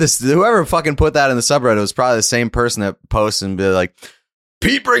probably whoever fucking put that in the subreddit was probably the same person that posts and be like,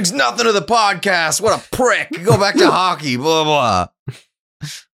 Pete brings nothing to the podcast. What a prick. Go back to hockey, blah, blah.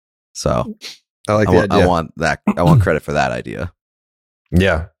 So I like the idea. I want that. I want credit for that idea.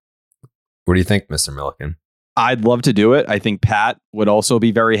 Yeah. What do you think, Mr. Milliken? I'd love to do it. I think Pat would also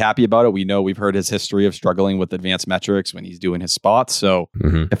be very happy about it. We've heard his history of struggling with advanced metrics when he's doing his spots. So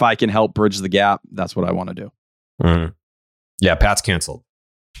if I can help bridge the gap, that's what I want to do. Yeah, Pat's canceled.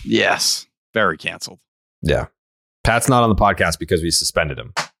 Yes, very canceled. Yeah. Pat's not on the podcast because we suspended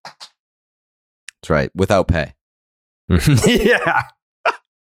him. That's right. Without pay. Yeah.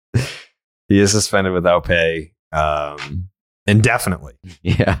 He is suspended without pay indefinitely.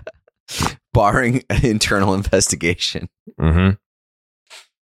 Yeah. Barring an internal investigation. We'll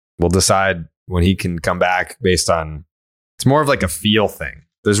decide when he can come back based on, it's more of like a feel thing.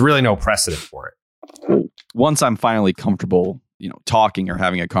 There's really no precedent for it. Once I'm finally comfortable, talking or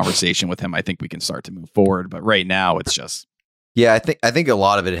having a conversation with him, I think we can start to move forward. But right now, it's just. Yeah, I think a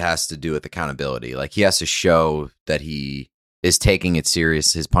lot of it has to do with accountability. Like, he has to show that he is taking it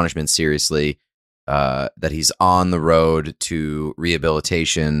serious, his punishment seriously, that he's on the road to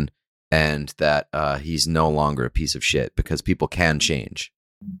rehabilitation, and that he's no longer a piece of shit, because people can change.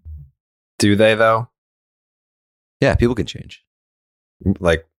 Do they, though? Yeah, people can change.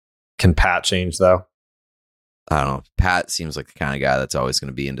 Like, can Pat change, though? I don't know. Pat seems like the kind of guy that's always going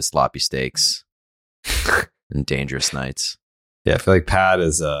to be into sloppy steaks and dangerous nights. Yeah, I feel like Pat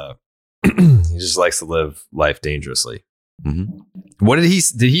is he just likes to live life dangerously. What did he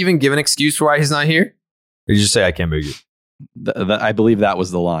even give an excuse for why he's not here? Or did you just say I can't make it? I believe that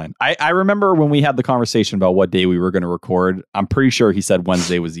was the line. I remember when we had the conversation about what day we were going to record. I'm pretty sure he said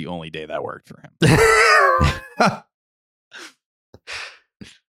Wednesday was the only day that worked for him.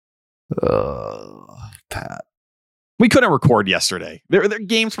 Pat. We couldn't record yesterday. There are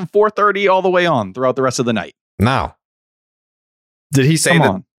games from 4:30 all the way on throughout the rest of the night. No. Did he say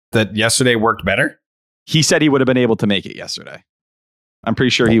that yesterday worked better? He said he would have been able to make it yesterday. I'm pretty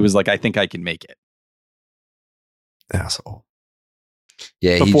sure he was like, I think I can make it. Asshole.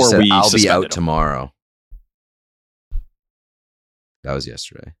 Yeah, he just said, I'll be out tomorrow. That was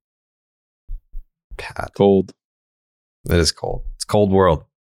yesterday. Pat. Cold. It is cold. It's a cold world.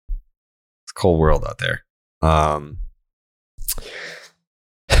 It's a cold world out there.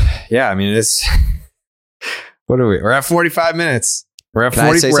 Yeah, I mean, it's... What are we? We're at 45 minutes. We're at 40.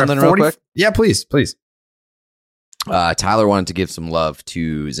 Can I say something real quick? Yeah, please. Tyler wanted to give some love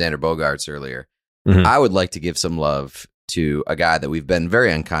to Xander Bogaerts earlier. Mm-hmm. I would like to give some love to a guy that we've been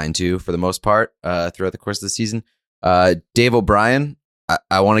very unkind to for the most part throughout the course of the season. Dave O'Brien,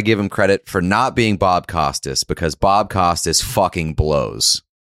 I want to give him credit for not being Bob Costas, because Bob Costas fucking blows.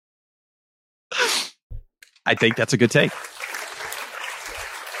 I think that's a good take.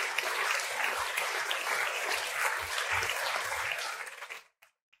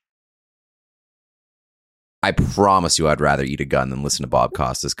 I promise you I'd rather eat a gun than listen to Bob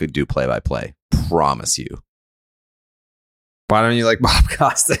Costas could do play-by-play. Promise you. Why don't you like Bob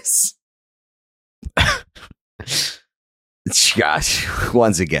Costas? Gosh,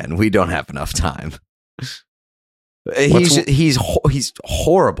 once again, we don't have enough time. He's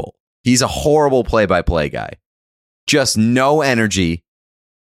horrible. He's a horrible play-by-play guy. Just no energy.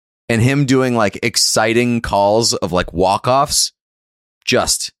 And him doing like exciting calls of like walk-offs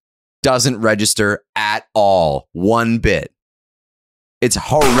just doesn't register at all. One bit. It's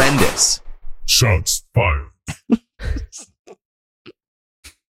horrendous. Shots fired.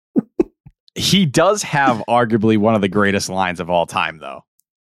 He does have arguably one of the greatest lines of all time, though.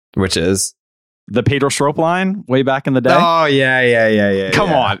 Which is? The Pedro Strop line way back in the day. Oh, yeah.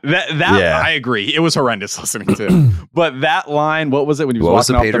 Come on. That I agree. It was horrendous listening to. But that line, what was it when he was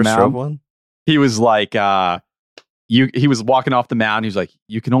walking off the mound? One? He was like, he was walking off the mound. He was like,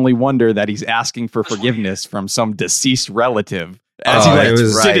 you can only wonder that he's asking for forgiveness from some deceased relative as he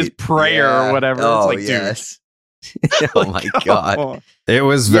did his prayer or whatever. Oh, it's like, yes. Oh my God. It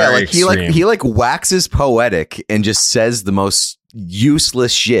was very extreme. He waxes poetic and just says the most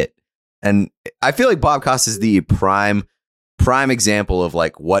useless shit. And I feel like Bob Costas is the prime example of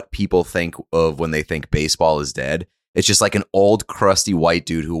like what people think of when they think baseball is dead. It's just like an old crusty white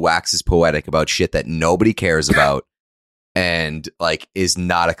dude who waxes poetic about shit that nobody cares about and like is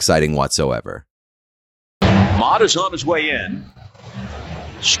not exciting whatsoever. Mott is on his way in.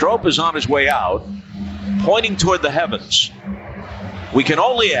 Strop is on his way out, pointing toward the heavens. We can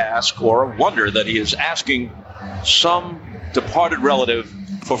only ask or wonder that he is asking some departed relative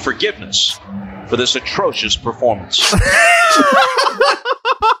for forgiveness for this atrocious performance.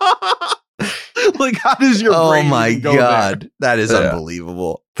 Like, how does your brain my go God. there? That is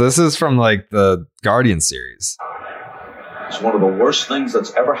unbelievable. This is from like the Guardian series. It's one of the worst things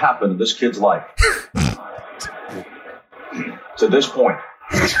that's ever happened in this kid's life. To this point.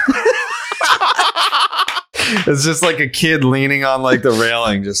 It's just like a kid leaning on like the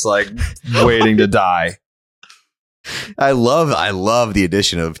railing, just like waiting to die. I love the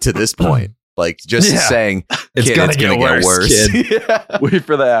addition of to this point. Like just saying it's gonna get worse. Kid. Wait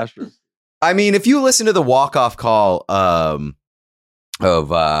for the Astros. I mean, if you listen to the walk-off call of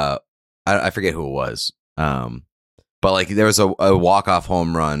I forget who it was. But like there was a walk-off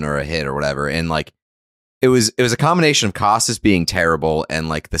home run or a hit or whatever, and like it was a combination of Costas being terrible and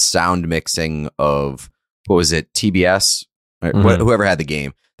like the sound mixing of what was it, TBS? Whoever had the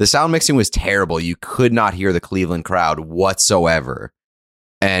game. The sound mixing was terrible. You could not hear the Cleveland crowd whatsoever.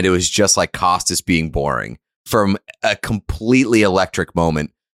 And it was just like Costas being boring from a completely electric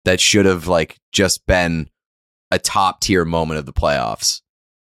moment that should have like just been a top tier moment of the playoffs.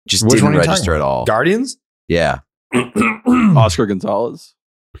 Just didn't register at all. Guardians? Yeah. Oscar Gonzalez.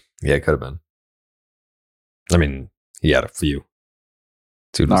 Yeah, it could have been. I mean, he had a few.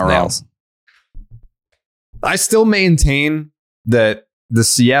 Two Not nails. I still maintain that the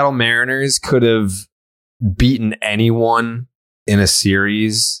Seattle Mariners could have beaten anyone in a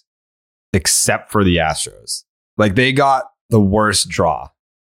series except for the Astros. Like they got the worst draw.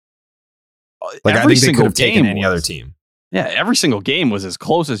 Like I think they could have taken any other team. Yeah, every single game was as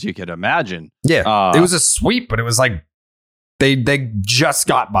close as you could imagine. Yeah, it was a sweep, but it was like they just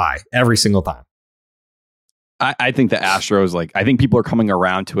got by every single time. I think the Astros, like, I think people are coming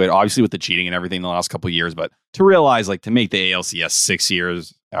around to it, obviously with the cheating and everything in the last couple of years, but to realize, like, to make the ALCS 6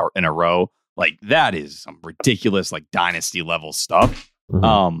 years in a row, like, that is some ridiculous, like, dynasty level stuff.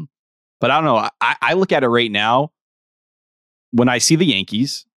 Mm-hmm. But I don't know. I look at it right now. When I see the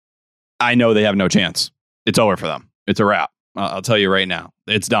Yankees, I know they have no chance. It's over for them. It's a wrap. I'll tell you right now.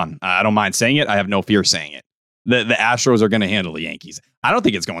 It's done. I don't mind saying it. I have no fear saying it. The Astros are going to handle the Yankees. I don't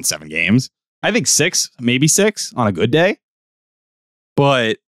think it's going 7 games. I think 6, maybe 6 on a good day.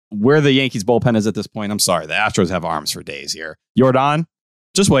 But where the Yankees bullpen is at this point, I'm sorry. The Astros have arms for days here. Yordan,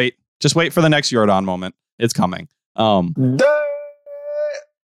 just wait. Just wait for the next Yordan moment. It's coming.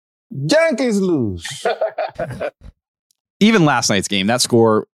 Yankees lose. Even last night's game, that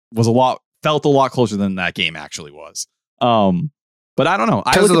score was felt a lot closer than that game actually was. But I don't know.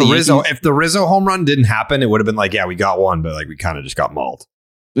 Because of the Rizzo, if the Rizzo home run didn't happen, it would have been like, yeah, we got one, but like we kind of just got mauled.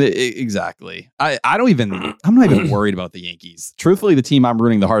 Exactly. I'm not even worried about the Yankees. Truthfully, the team I'm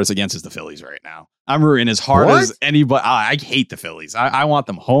rooting the hardest against is the Phillies right now. I'm rooting as hard as anybody. I hate the Phillies. I want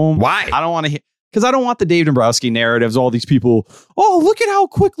them home. Why? I don't want to because I don't want the Dave Dombrowski narratives. All these people. Oh, look at how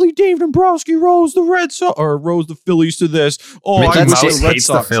quickly Dave Dombrowski rose the Phillies to this. Oh, Mickey Mouse hates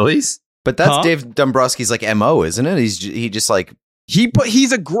the Phillies. But that's Dave Dombrowski's like MO, isn't it? He just like.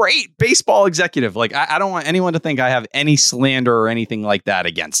 He's a great baseball executive. Like, I don't want anyone to think I have any slander or anything like that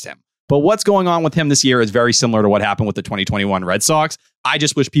against him. But what's going on with him this year is very similar to what happened with the 2021 Red Sox. I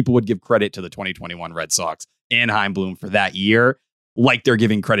just wish people would give credit to the 2021 Red Sox and Chaim Bloom for that year, like they're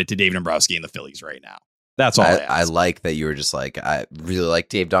giving credit to Dave Dombrowski and the Phillies right now. That's all I like that you were just like, I really like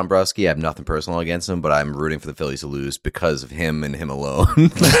Dave Dombrowski. I have nothing personal against him, but I'm rooting for the Phillies to lose because of him and him alone.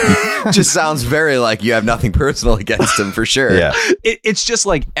 Just sounds very like you have nothing personal against him for sure. Yeah. It's just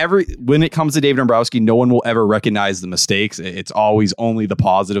like when it comes to Dave Dombrowski, no one will ever recognize the mistakes. It's always only the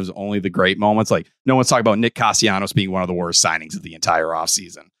positives, only the great moments. Like no one's talking about Nick Castellanos being one of the worst signings of the entire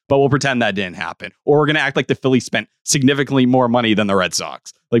offseason. But we'll pretend that didn't happen. Or we're going to act like the Phillies spent significantly more money than the Red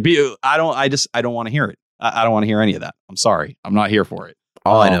Sox. Like, I don't want to hear it. I don't want to hear any of that. I'm sorry. I'm not here for it.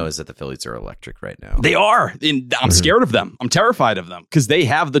 All I know is that the Phillies are electric right now. They are. And I'm scared of them. I'm terrified of them because they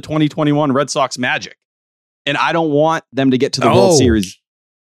have the 2021 Red Sox magic. And I don't want them to get to the World Series.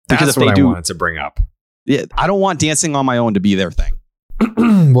 Because that's what I wanted to bring up. Yeah, I don't want Dancing on My Own to be their thing.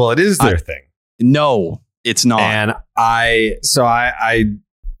 Well, it is their thing. No, it's not. And I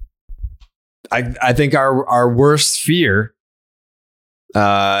think our worst fear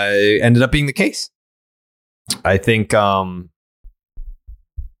ended up being the case. I think the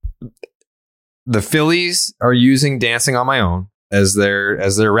Phillies are using Dancing on My Own as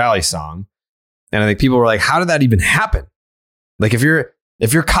their rally song. And I think people were like, how did that even happen? Like if you're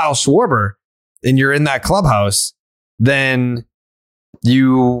Kyle Schwarber and you're in that clubhouse, then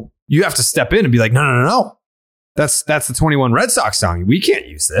you have to step in and be like, no. That's the 21 Red Sox song. We can't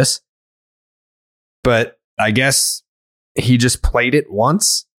use this. But I guess he just played it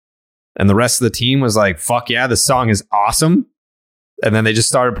once. And the rest of the team was like, fuck yeah, this song is awesome. And then they just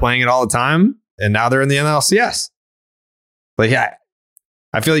started playing it all the time. And now they're in the NLCS. Like, yeah,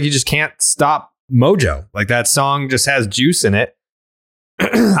 I feel like you just can't stop mojo. Like that song just has juice in it.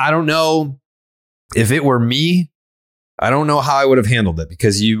 I don't know if it were me. I don't know how I would have handled it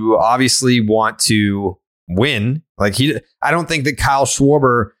because you obviously want to win. Like I don't think that Kyle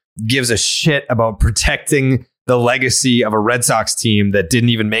Schwarber gives a shit about protecting the legacy of a Red Sox team that didn't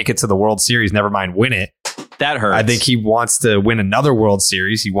even make it to the World Series, never mind win it. That hurts. I think he wants to win another World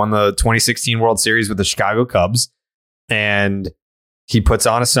Series. He won the 2016 World Series with the Chicago Cubs, and he puts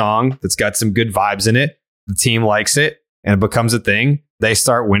on a song that's got some good vibes in it. The team likes it, and it becomes a thing. They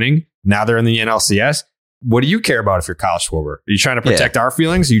start winning. Now they're in the NLCS. What do you care about if you're Kyle Schwarber? Are you trying to protect our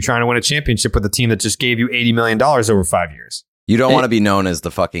feelings? Are you trying to win a championship with a team that just gave you $80 million over 5 years? You don't want to be known as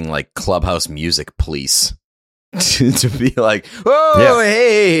the fucking like clubhouse music police. to be like,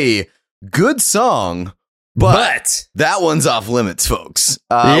 hey, good song, but that one's off limits, folks.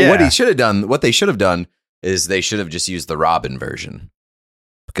 What they should have done is they should have just used the Robin version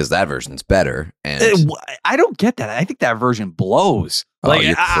because that version's better. And I don't get that. I think that version blows. Like,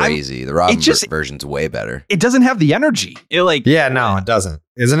 you're crazy. The Robin version's way better. It doesn't have the energy. No, it doesn't.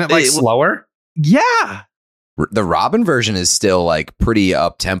 Isn't it like slower? Yeah. The Robin version is still like pretty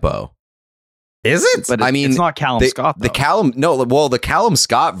up tempo. Is it? But I mean, it's not Callum Scott. Though. The Callum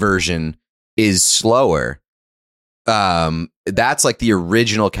Scott version is slower. That's like the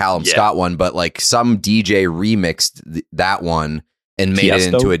original Callum Scott one, but like some DJ remixed that one and made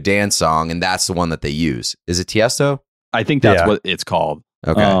it into a dance song, and that's the one that they use. Is it Tiesto? I think that's what it's called.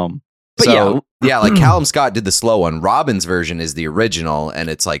 Okay. But like Callum Scott did the slow one. Robin's version is the original,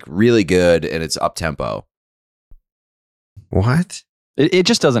 and it's like really good, and it's up tempo. What? It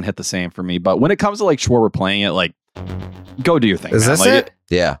just doesn't hit the same for me. But when it comes to like Schwarber playing it, like, go do your thing. Is man. this Like, it?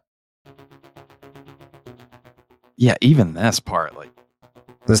 Yeah. Yeah, even this part, like,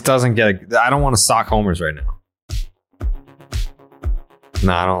 This doesn't get. I don't want to sock homers right now.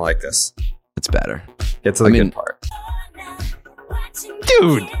 No, I don't like this. It's better. Get to the good part.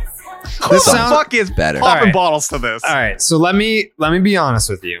 dude, who This the sound- fuck is Better. popping All right. bottles to this? All right, so let me be honest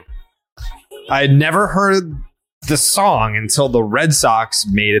with you. I had never heard the song until the Red Sox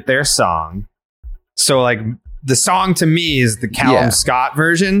made it their song. So like the song to me is the Callum Scott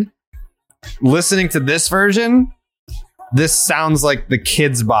version. Listening to this version, this sounds like the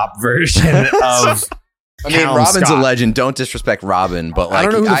Kids Bop version of. I mean, Callum Robin's Scott. a legend. Don't disrespect Robin, but like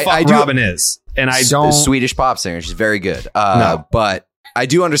I don't know who the fuck I do, Robin is, and I don't. Swedish pop singer. She's very good. No. But I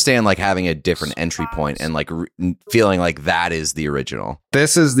do understand like having a different entry point and like feeling like that is the original.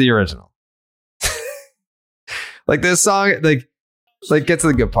 This is the original. Like this song, like get to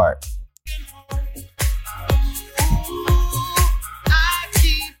the good part.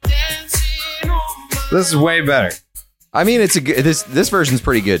 This is way better. I mean, it's a good, this version's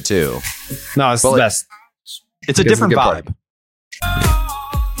pretty good too. No, it's But the like- best. It's a Gets the different good part. vibe.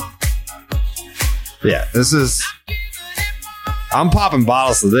 Yeah, this is. I'm popping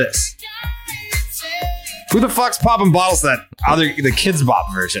bottles to this. Who the fuck's popping bottles to that the Kids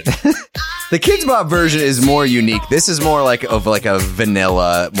Bop version? The Kids Bop version is more unique. This is more like a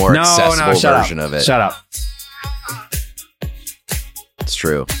vanilla, more accessible shut version up. of it. Shut up. It's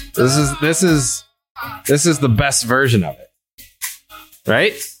true. This is the best version of it.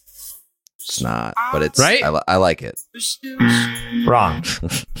 Right? It's not, but it's Right? I like it. Wrong.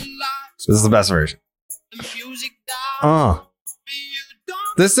 This is the best version.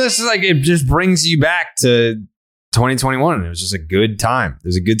 This is like, it just brings you back to 2021. It was just a good time. It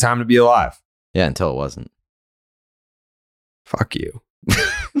was a good time to be alive. Yeah, until it wasn't. Fuck you.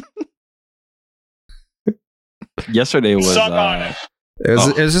 Yesterday was It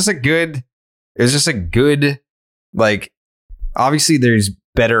was just a good, like, obviously there's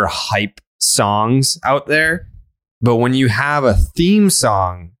better hype songs out there, but when you have a theme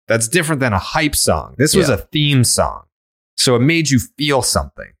song, that's different than a hype song. This was a theme song. So it made you feel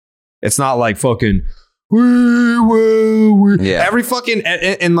something. It's not like fucking, Yeah. every fucking,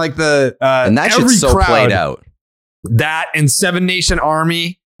 and like the, And that every shit's so crowd, played out. that and Seven Nation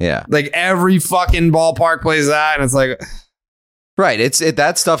Army, Yeah. like every fucking ballpark plays that. And it's like, Right.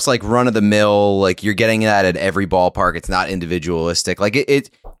 That stuff's like run of the mill. Like you're getting that at every ballpark. It's not individualistic. Like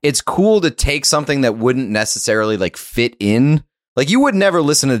it's cool to take something that wouldn't necessarily like fit in. Like you would never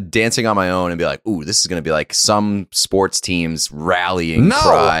listen to Dancing on My Own and be like, ooh, this is going to be like some sports team's rallying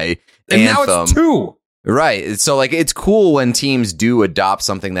cry and anthem. now it's two. Right. So like it's cool when teams do adopt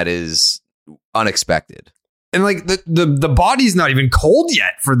something that is unexpected. And like the body's not even cold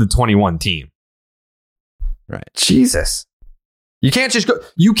yet for the 21 team. Right. Jesus. You can't just go.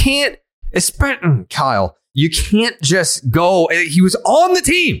 You can't, Kyle, you can't just go. He was on the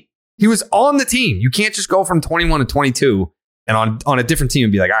team. He was on the team. You can't just go from 21 to 22 and on a different team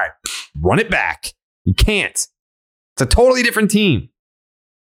and be like, all right, run it back. You can't. It's a totally different team.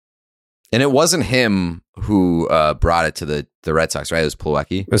 And it wasn't him who brought it to the Red Sox, right? It was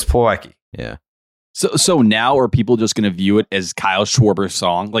Plawecki. It was Plawecki. Yeah. So now are people just going to view it as Kyle Schwarber's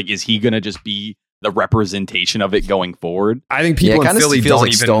song? Like, is he going to just be the representation of it going forward? I think people in Philly feels don't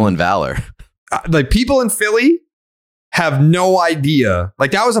like even stolen valor. Like people in Philly have no idea.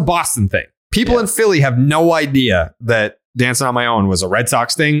 Like that was a Boston thing. People in Philly have no idea that Dancing on My Own was a Red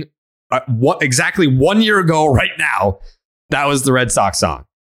Sox thing. Exactly 1 year ago right now, that was the Red Sox song.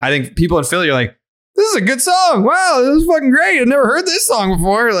 I think people in Philly are like, this is a good song. Wow, this is fucking great. I've never heard this song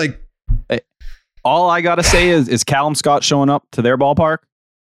before. Like, all I got to say is Callum Scott showing up to their ballpark?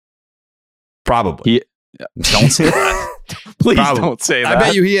 probably. Don't say that. Please don't say that. I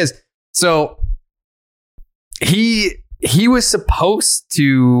bet you he is. So he was supposed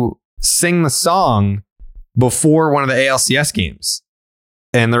to sing the song before one of the ALCS games.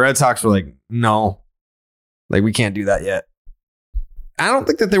 And the Red Sox were like, no, like we can't do that yet. I don't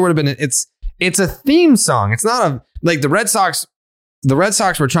think that there would have been, it's a theme song. It's not a, like the Red Sox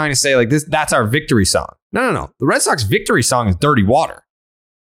were trying to say like this, that's our victory song. No. The Red Sox victory song is Dirty Water.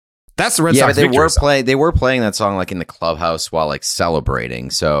 That's the Red Sox but victory song. they were playing that song like in the clubhouse while like celebrating.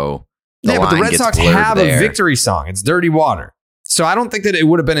 So but the line Red gets Sox blurred have there. a victory song. It's Dirty Water. So I don't think that it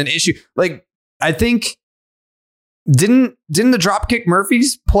would have been an issue. Like, I think didn't the Dropkick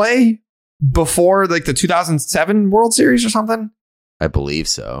Murphys play before like the 2007 World Series or something? I believe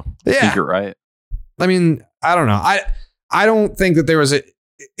so. I think you're right. I mean, I don't know. I don't think that there was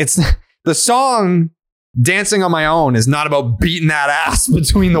it's the song Dancing on My Own is not about beating that ass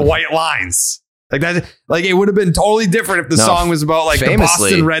between the white lines. Like that, like it would have been totally different if the song was about like the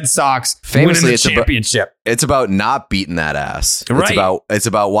Boston Red Sox winning the championship. It's about not beating that ass. Right. It's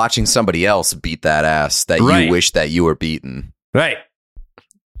about watching somebody else beat that ass that you wish that you were beaten. Right.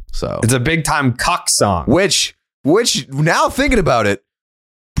 So it's a big time cuck song. Which now thinking about it,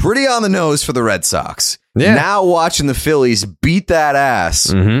 pretty on the nose for the Red Sox. Yeah. Now watching the Phillies beat that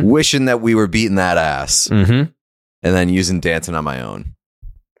ass, wishing that we were beating that ass, and then using Dancing on My Own.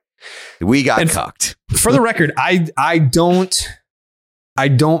 We got cucked. For the record, I don't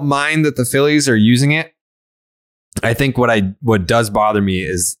mind that the Phillies are using it. I think what does bother me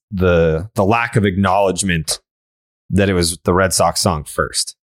is the lack of acknowledgement that it was the Red Sox song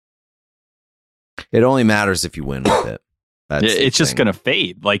first. It only matters if you win with it. It's just going to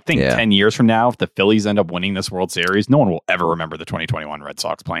fade. Like, think 10 years from now, if the Phillies end up winning this World Series, no one will ever remember the 2021 Red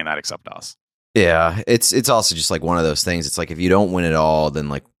Sox playing that except us. Yeah, it's also just like one of those things. It's like if you don't win it all, then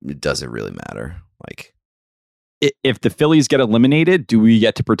like, does it really matter? Like, if the Phillies get eliminated, do we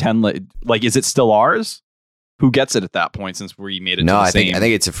get to pretend like is it still ours? Who gets it at that point? Since we made it. No, to the I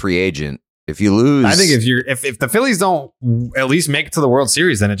think it's a free agent. If you lose, I think if the Phillies don't at least make it to the World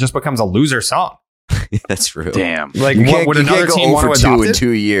Series, then it just becomes a loser song. That's true. Damn. Like, what would another team want to adopt in 2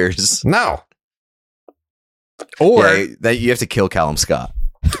 years? No. Or that you have to kill Callum Scott.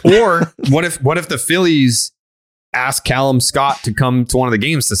 Or what if the Phillies ask Callum Scott to come to one of the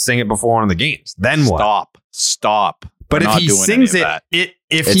games to sing it before one of the games? Then what? Stop. But if he sings it,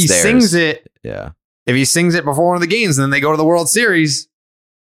 if he sings it before one of the games, and then they go to the World Series,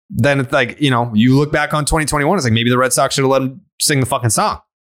 then it's like, you look back on 2021, it's like maybe the Red Sox should have let him sing the fucking song.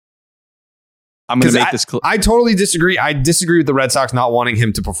 I'm going to make this clear. I totally disagree. I disagree with the Red Sox not wanting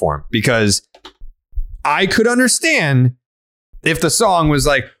him to perform, because I could understand if the song was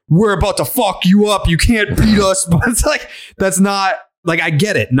like, we're about to fuck you up, you can't beat us. But it's like, that's not, like, I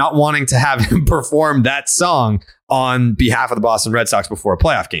get it, not wanting to have him perform that song on behalf of the Boston Red Sox before a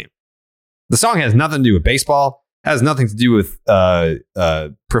playoff game. The song has nothing to do with baseball, has nothing to do with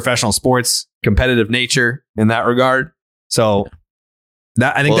professional sports, competitive nature in that regard. So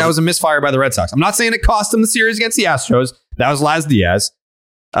I think that was a misfire by the Red Sox. I'm not saying it cost them the series against the Astros. That was Laz Diaz.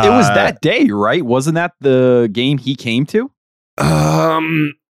 It was that day, right? Wasn't that the game he came to?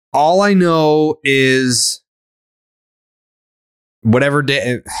 All I know is whatever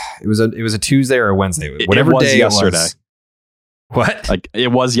day it was a Tuesday or a Wednesday. Whatever day yesterday. It was. What? Like,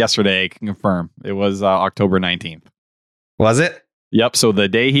 it was yesterday. I can confirm. It was October 19th. Was it? Yep. So the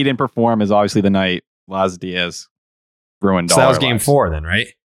day he didn't perform is obviously the night Laz Diaz ruined. So that was game 4 then, right?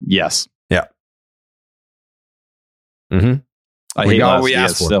 Yes. Yeah. Mm-hmm. I hate Laz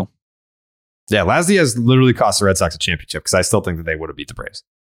Diaz still. Yeah, Laz Diaz literally cost the Red Sox a championship, because I still think that they would have beat the Braves.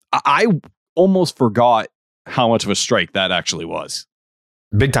 I almost forgot how much of a strike that actually was.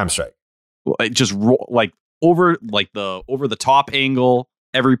 Big time strike. It just over the top angle,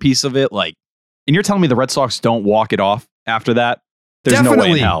 every piece of it. Like, and you're telling me the Red Sox don't walk it off after that? There's no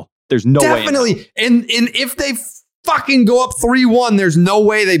way in hell. There's no way in hell. And if they fucking go up 3-1, there's no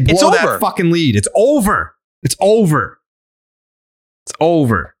way they blow that fucking lead. It's over. It's over. It's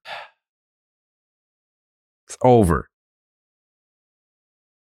over. It's over.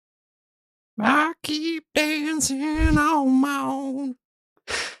 I keep dancing on my own.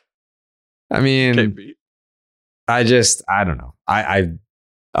 I mean, I don't know.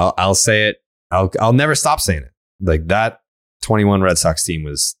 I'll say it. I'll never stop saying it. Like, that 21 Red Sox team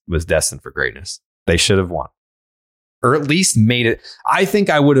was destined for greatness. They should have won, or at least made it. I think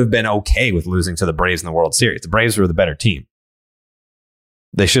I would have been okay with losing to the Braves in the World Series. The Braves were the better team.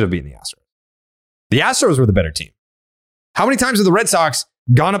 They should have beaten the Astros. The Astros were the better team. How many times have the Red Sox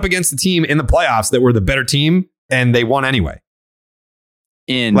gone up against the team in the playoffs that were the better team and they won anyway?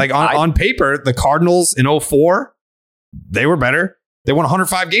 On paper, the Cardinals in 2004, they were better. They won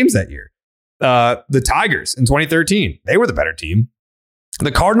 105 games that year. The Tigers in 2013, they were the better team.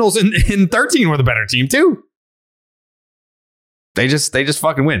 The Cardinals in 13 were the better team too. They just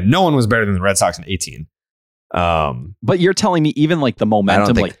fucking win. No one was better than the Red Sox in 18. But you're telling me even like the momentum, I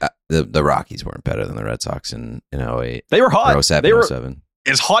don't think the Rockies weren't better than the Red Sox in 08. They were hot. 07, they were 07.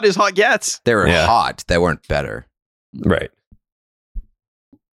 As hot gets. They were hot. They weren't better. Right.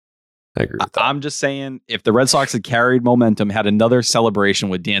 I agree with that. I'm just saying, if the Red Sox had carried momentum, had another celebration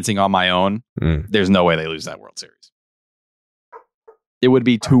with Dancing on My Own, there's no way they lose that World Series. It would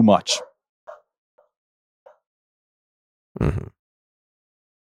be too much. Mm-hmm.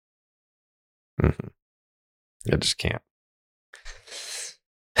 Mm-hmm. I just can't.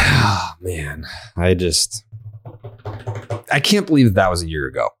 Oh, man. I can't believe that was a year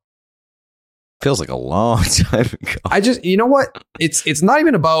ago. Feels like a long time ago. You know what? It's not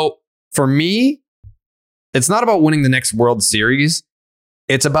even about, for me, it's not about winning the next World Series.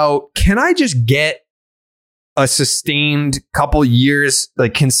 It's about, can I just get a sustained couple years,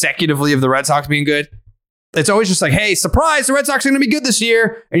 like consecutively, of the Red Sox being good? It's always just like, hey, surprise, the Red Sox are going to be good this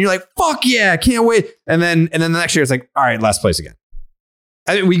year. And you're like, fuck yeah, can't wait. And then the next year it's like, all right, last place again.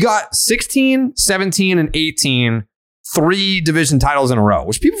 I mean, we got 16, 17, and 18, 3 division titles in a row,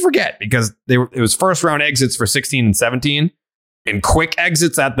 which people forget because it was first round exits for 16 and 17 and quick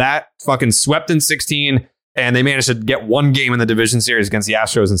exits at that. Fucking swept in 16, and they managed to get 1 game in the division series against the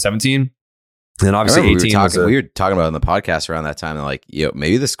Astros in 17. And obviously 18 we were talking about it in the podcast around that time, and like,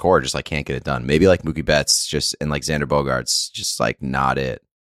 maybe this core just like can't get it done. Maybe like Mookie Betts just and like Xander Bogaerts just like not it.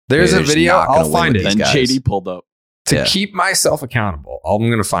 There's a video, I'll find it. Then JD pulled up. To keep myself accountable, I'm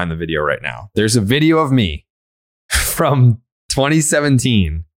going to find the video right now. There's a video of me from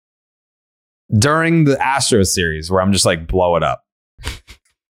 2017 during the Astros series where I'm just like, blow it up.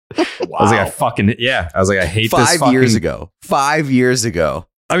 Wow. I was like, I hate this. 5 years ago. 5 years ago.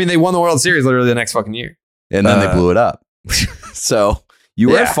 I mean, they won the World Series literally the next fucking year. And then they blew it up. So you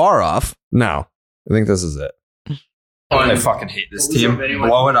weren't far off. No, I think this is it. I fucking hate this team.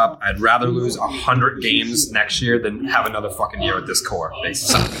 Blow it up. I'd rather lose 100 games next year than have another fucking year with this core. They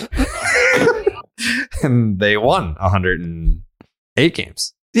suck. And they won 108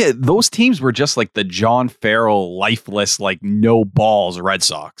 games. Yeah, those teams were just like the John Farrell, lifeless, like no balls Red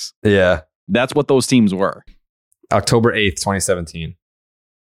Sox. Yeah. That's what those teams were. October 8th, 2017.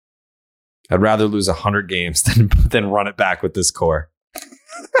 I'd rather lose 100 games than run it back with this core.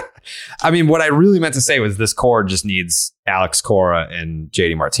 I mean, what I really meant to say was this core just needs Alex Cora and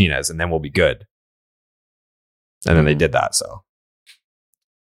JD Martinez, and then we'll be good. And then they did that, so.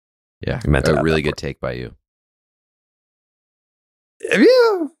 Yeah, a really good take by you.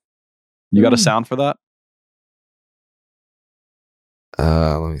 Yeah. You got a sound for that?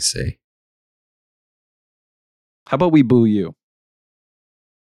 Let me see. How about we boo you?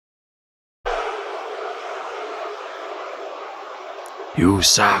 You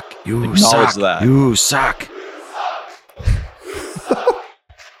suck. You Acknowledge suck. that. You suck.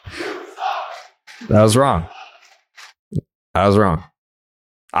 That was wrong.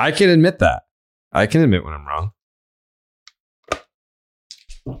 I can admit that. I can admit when I'm wrong.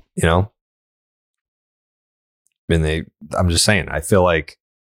 You know? I'm just saying, I feel like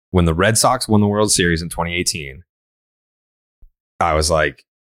when the Red Sox won the World Series in 2018, I was like,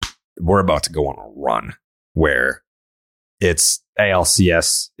 we're about to go on a run where it's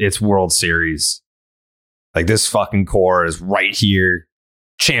ALCS, it's World Series. Like, this fucking core is right here.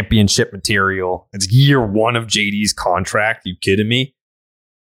 Championship material. It's year 1 of JD's contract. You kidding me?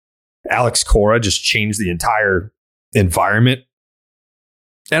 Alex Cora just changed the entire environment.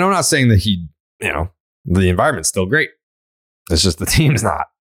 And I'm not saying that the environment's still great. It's just the team's not.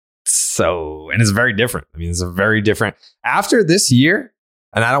 So, and it's very different. I mean, it's a very different. After this year,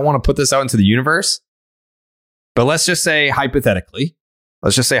 and I don't want to put this out into the universe, but let's just say hypothetically,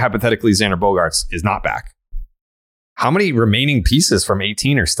 Xander Bogaerts is not back. How many remaining pieces from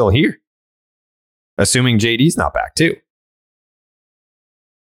 18 are still here? Assuming JD's not back too.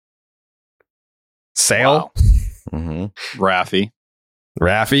 Sale. Wow. Mm-hmm.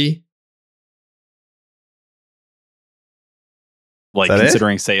 Raffy. Like,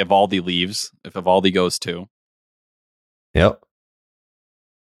 considering, say, Evaldi leaves, if Evaldi goes too. Yep.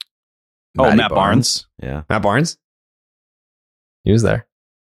 Matt Barnes. Yeah. Matt Barnes. He was there.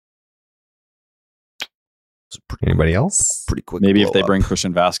 Anybody else? Pretty quick. Maybe if they bring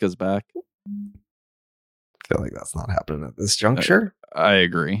Christian Vasquez back. I feel like that's not happening at this juncture. I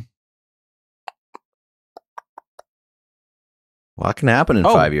agree. What can happen in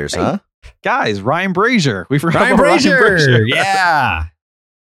 5 years, huh? Guys, Ryan Brazier. We forgot Ryan about Brazier. Ryan Brazier. Yeah.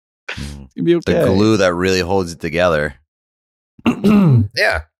 It's gonna be okay. The glue that really holds it together.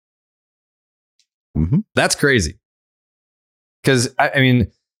 Yeah. Mm-hmm. That's crazy. Because, I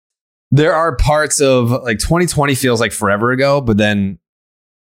mean, there are parts of like 2020 feels like forever ago, but then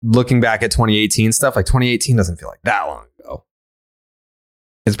looking back at 2018 stuff, like 2018 doesn't feel like that long ago.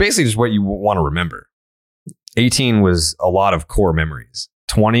 It's basically just what you want to remember. 18 was a lot of core memories.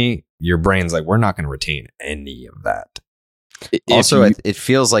 20, your brain's like, we're not going to retain any of that. It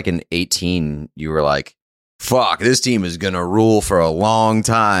feels like in 18, you were like, fuck, this team is going to rule for a long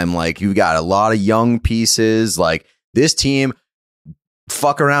time. Like, you got a lot of young pieces. Like, this team,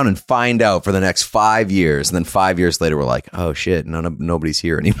 fuck around and find out for the next 5 years. And then 5 years later, we're like, oh shit, nobody's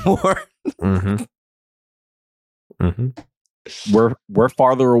here anymore. Mm-hmm. Mm-hmm. We're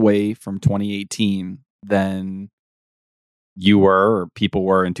farther away from 2018 than you were or people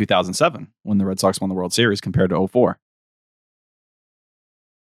were in 2007 when the Red Sox won the World Series compared to 2004.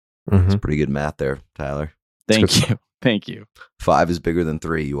 That's pretty good math there, Tyler. Thank you. 5 is bigger than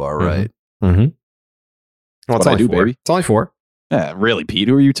 3. You are right. Mm-hmm. Well, it's only 4. Baby. It's only 4. Yeah, really, Pete?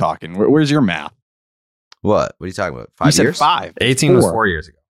 Who are you talking? Where's your math? What? What are you talking about? 5 you years? Said 5. 18 was 4 years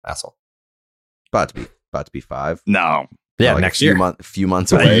ago. Asshole. About to be 5. No. Yeah, like next year. A few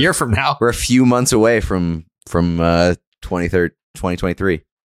months away. A year from now. We're a few months away from 2023.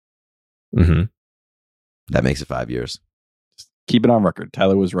 Mm-hmm. That makes it 5 years. Just keep it on record.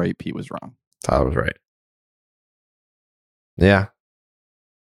 Tyler was right. Pete was wrong. Tyler was right. Yeah.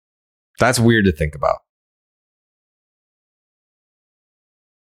 That's weird to think about.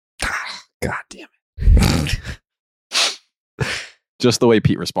 God damn it. Just the way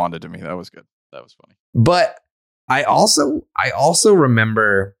Pete responded to me. That was good. That was funny. But I also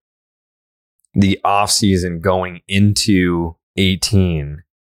remember the offseason going into 18.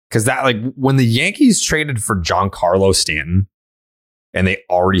 Because that, like, when the Yankees traded for Giancarlo Stanton and they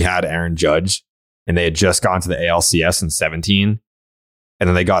already had Aaron Judge and they had just gone to the ALCS in 17, and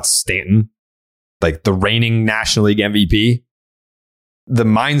then they got Stanton, like the reigning National League MVP, the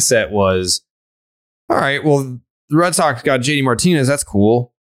mindset was, all right, well, the Red Sox got JD Martinez. That's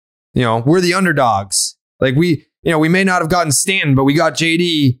cool. You know, we're the underdogs. Like we may not have gotten Stanton, but we got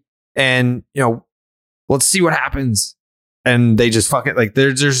JD, and, you know, let's see what happens. And they just fucking, like,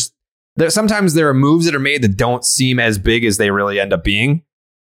 there's sometimes there are moves that are made that don't seem as big as they really end up being.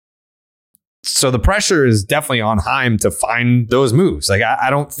 So the pressure is definitely on Heim to find those moves. Like, I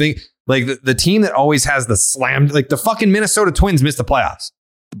don't think, like, the team that always has the slammed, like the fucking Minnesota Twins missed the playoffs.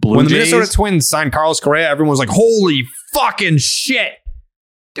 When the Minnesota Twins signed Carlos Correa, everyone was like, holy fucking shit.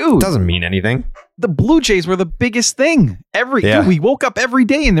 Dude. It doesn't mean anything. The Blue Jays were the biggest thing. Dude, we woke up every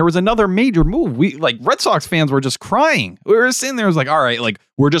day and there was another major move. We, like, Red Sox fans were just crying. We were sitting there, it was like, all right, like,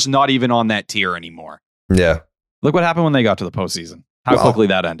 we're just not even on that tier anymore. Yeah. Look what happened when they got to the postseason. How quickly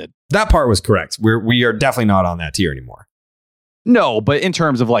that ended. That part was correct. We are definitely not on that tier anymore. No, but in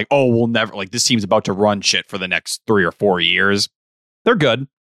terms of like, oh, we'll never, like, this team's about to run shit for the next 3 or 4 years. They're good.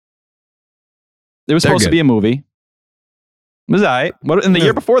 It was supposed to be a movie. It was all right. And the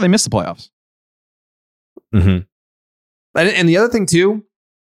year before, they missed the playoffs. Mm-hmm. And the other thing, too,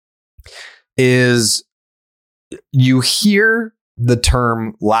 is you hear the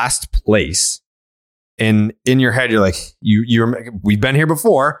term last place. And in your head, you're like, we've been here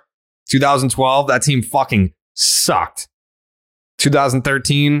before. 2012, that team fucking sucked.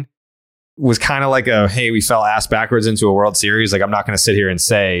 2013 was kind of like hey, we fell ass backwards into a World Series. Like, I'm not going to sit here and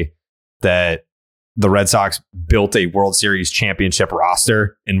say that the Red Sox built a World Series championship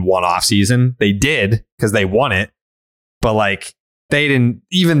roster in one offseason. They did, because they won it. But, like, they didn't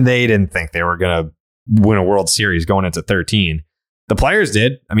think they were going to win a World Series going into 13. The players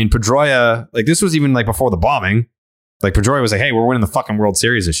did. I mean, Pedroia, like, this was even like before the bombing. Like, Pedroia was like, hey, we're winning the fucking World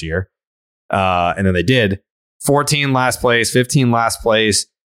Series this year. And then they did. 14 last place, 15 last place,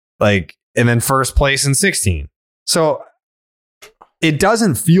 like, and then first place in 16. So it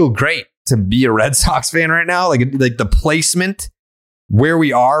doesn't feel great to be a Red Sox fan right now. Like the placement where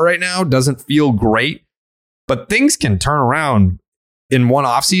we are right now doesn't feel great, but things can turn around in one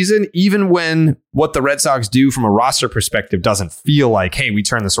offseason, even when what the Red Sox do from a roster perspective doesn't feel like, hey, we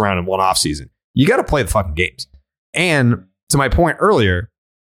turn this around in one offseason. You got to play the fucking games. And to my point earlier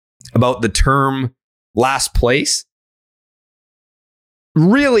about the term last place,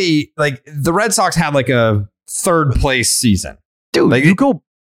 really, like, the Red Sox had like a third place season. Dude, like, you go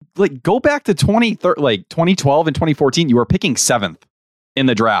back to 2012 and 2014, you were picking 7th in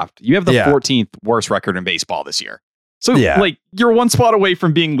the draft. You have the 14th worst record in baseball this year. So, like, you're one spot away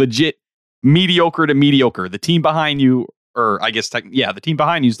from being legit mediocre to mediocre. The team behind you, or I guess, the team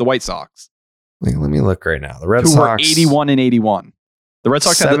behind you is the White Sox. Like, let me look right now. The Red Sox were 81 and 81. The Red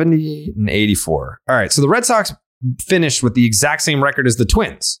Sox 70 and 84. All right, so the Red Sox finished with the exact same record as the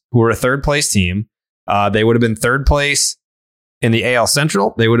Twins, who were a third place team. They would have been third place in the AL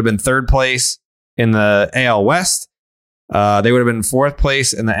Central. They would have been third place in the AL West. They would have been in fourth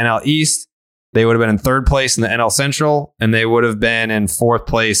place in the NL East. They would have been in third place in the NL Central, and they would have been in fourth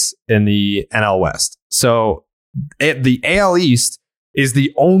place in the NL West. So the AL East is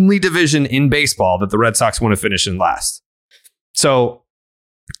the only division in baseball that the Red Sox want to finish in last. So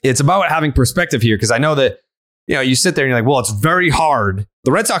it's about having perspective here, because I know that, you know, you sit there and you're like, well, it's very hard.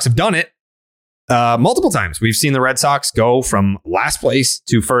 The Red Sox have done it multiple times. We've seen the Red Sox go from last place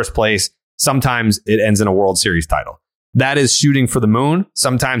to first place. Sometimes it ends in a World Series title. That is shooting for the moon.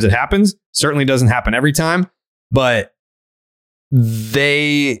 Sometimes it happens. Certainly doesn't happen every time. But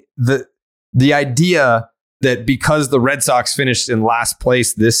the idea that because the Red Sox finished in last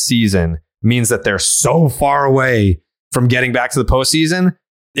place this season means that they're so far away from getting back to the postseason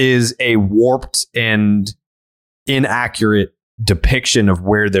is a warped and inaccurate depiction of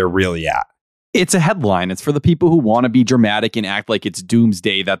where they're really at. It's a headline. It's for the people who want to be dramatic and act like it's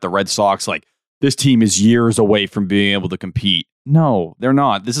doomsday that the Red Sox, like, this team is years away from being able to compete. No, they're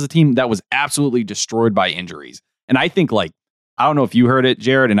not. This is a team that was absolutely destroyed by injuries. And I think, like, I don't know if you heard it,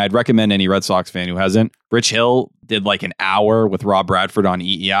 Jared, and I'd recommend any Red Sox fan who hasn't. Rich Hill did like an hour with Rob Bradford on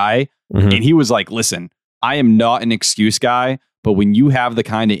EEI. And he was like, listen, I am not an excuse guy, but when you have the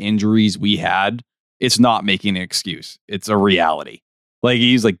kind of injuries we had, it's not making an excuse. It's a reality. Like,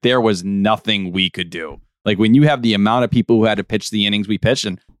 he's like, there was nothing we could do. Like, when you have the amount of people who had to pitch the innings we pitched,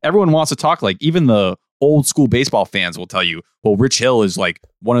 and everyone wants to talk, like, even the old school baseball fans will tell you, well, Rich Hill is like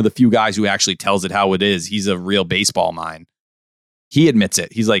one of the few guys who actually tells it how it is. He's a real baseball mind. He admits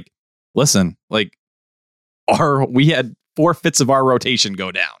it. He's like, listen, like, we had 4/5 of our rotation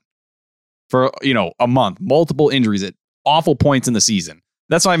go down for, a month, multiple injuries at awful points in the season.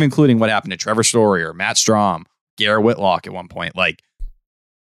 That's not even including what happened to Trevor Story or Matt Strahm, Garrett Whitlock at one point. Like,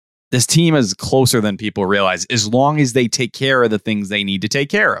 this team is closer than people realize as long as they take care of the things they need to take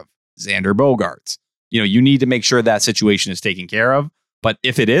care of. Xander Bogaerts. You need to make sure that situation is taken care of. But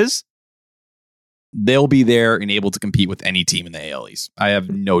if it is, they'll be there and able to compete with any team in the AL East. I have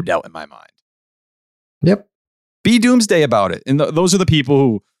no doubt in my mind. Yep. Be doomsday about it. And those are the people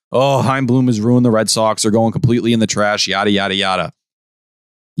who, Chaim Bloom has ruined the Red Sox. They're going completely in the trash, yada, yada, yada.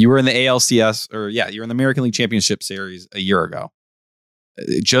 You were in the ALCS, you're in the American League Championship Series a year ago.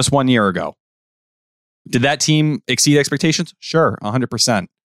 Just 1 year ago. Did that team exceed expectations? Sure, 100%.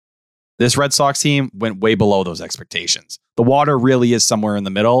 This Red Sox team went way below those expectations. The water really is somewhere in the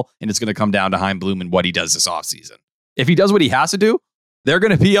middle, and it's going to come down to Chaim Bloom and what he does this offseason. If he does what he has to do, they're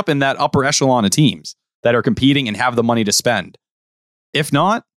going to be up in that upper echelon of teams that are competing and have the money to spend. If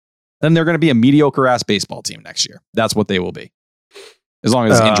not, then they're going to be a mediocre-ass baseball team next year. That's what they will be. As long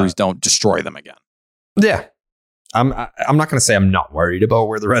as injuries don't destroy them again. Yeah. I'm not going to say I'm not worried about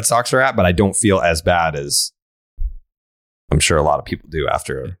where the Red Sox are at, but I don't feel as bad as I'm sure a lot of people do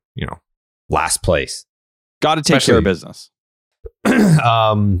after, last place. Got to take care of business.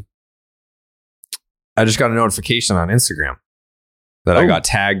 I just got a notification on Instagram that I got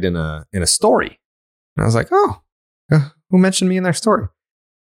tagged in a story. And I was like, who mentioned me in their story?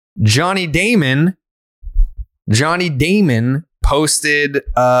 Johnny Damon posted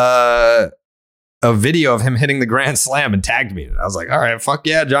a video of him hitting the grand slam and tagged me. And I was like, all right, fuck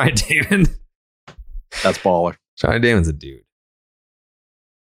yeah, Johnny Damon. That's baller. Johnny Damon's a dude.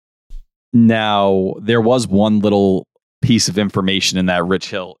 Now, there was one little piece of information in that Rich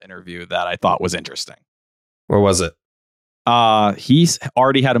Hill interview that I thought was interesting. Where was it? He's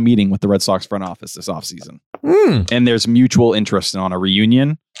already had a meeting with the Red Sox front office this offseason. And there's mutual interest on a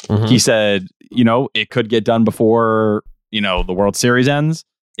reunion. He said, it could get done before, the World Series ends.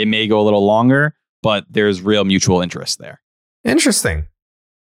 It may go a little longer, but there's real mutual interest there. Interesting.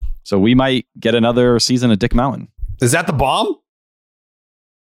 So we might get another season of Dick Mountain. Is that the bomb?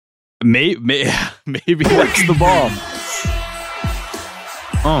 Maybe that's the bomb.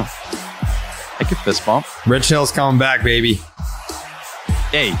 I could fist bump. Rich Hill's coming back, baby.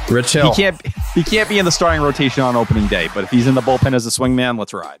 Hey, Rich Hill. He can't be in the starting rotation on opening day, but if he's in the bullpen as a swingman,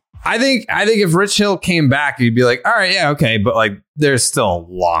 let's ride. I think if Rich Hill came back, you'd be like, all right, yeah, okay, but like, there's still a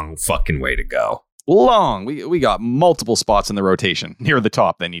long fucking way to go. Long. We got multiple spots in the rotation near the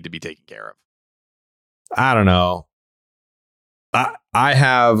top that need to be taken care of. I don't know. I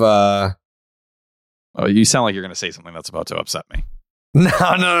have. Oh, you sound like you're going to say something that's about to upset me. No.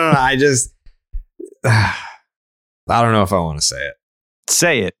 I just. I don't know if I want to say it.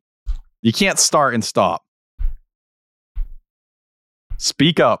 Say it. You can't start and stop.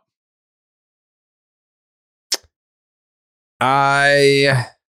 Speak up. I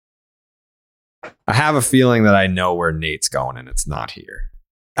have a feeling that I know where Nate's going, and it's not here.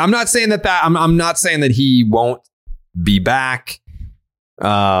 I'm not saying that I'm not saying that he won't be back.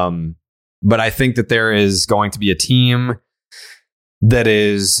 But I think that there is going to be a team that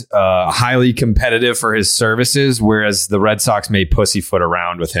is highly competitive for his services, whereas the Red Sox may pussyfoot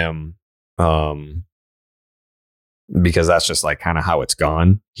around with him because that's just like kind of how it's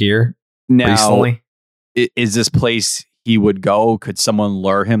gone here recently. Is this place he would go? Could someone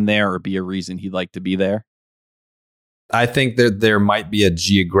lure him there or be a reason he'd like to be there? I think that there might be a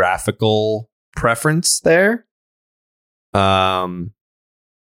geographical preference there.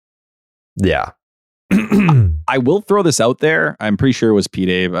 Yeah. I will throw this out there. I'm pretty sure it was Pete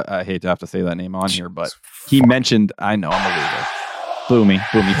Abe. I hate to have to say that name on here, but he mentioned, I know, I'm a leader.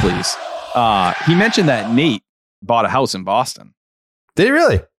 Boomy, please. He mentioned that Nate bought a house in Boston. Did he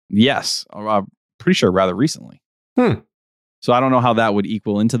really? Yes. Pretty sure rather recently. So I don't know how that would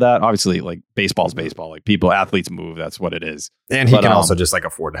equal into that. Obviously, like baseball's baseball. Like athletes move. That's what it is. And he can also just like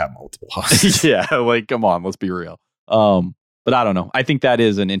afford to have multiple houses. Yeah, like come on, let's be real. But I don't know. I think that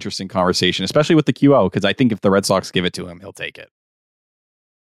is an interesting conversation, especially with the QO, because I think if the Red Sox give it to him, he'll take it.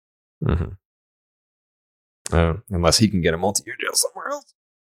 Unless he can get a multi-year deal somewhere else.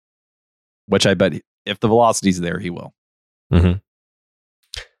 Which I bet if the velocity's there, he will.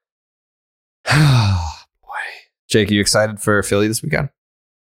 Jake, are you excited for Philly this weekend?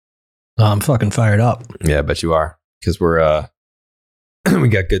 I'm fucking fired up. Yeah, I bet you are. Because we're we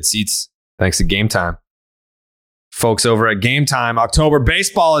got good seats thanks to Game Time. Folks over at Game Time, October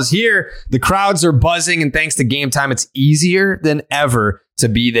baseball is here. The crowds are buzzing, and thanks to Game Time, it's easier than ever to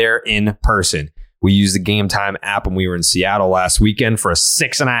be there in person. We used the Game Time app when we were in Seattle last weekend for a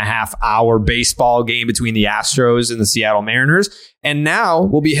 6.5-hour baseball game between the Astros and the Seattle Mariners. And now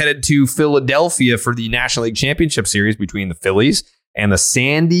we'll be headed to Philadelphia for the National League Championship Series between the Phillies and the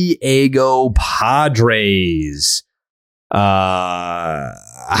San Diego Padres. How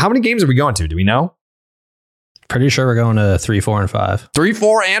many games are we going to? Do we know? Pretty sure we're going to 3, 4, and 5. 3,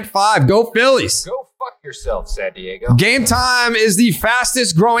 4, and 5. Go Phillies. Go fuck yourself, San Diego. Game Time is the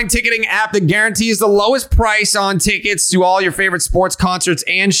fastest growing ticketing app that guarantees the lowest price on tickets to all your favorite sports, concerts,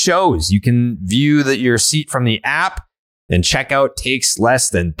 and shows. You can view your seat from the app, and checkout takes less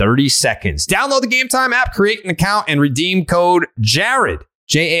than 30 seconds. Download the Game Time app, create an account, and redeem code JARED,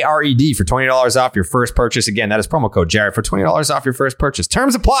 JARED, for $20 off your first purchase. Again, that is promo code JARED for $20 off your first purchase.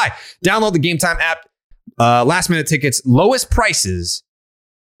 Terms apply. Download the Game Time app. Last minute tickets, lowest prices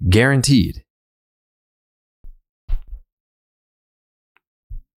guaranteed.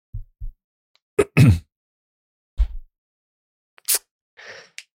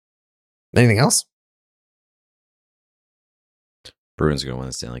 Anything else? Bruins are going to win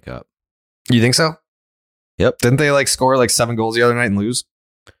the Stanley Cup. You think so? Yep. Didn't they score 7 goals the other night and lose?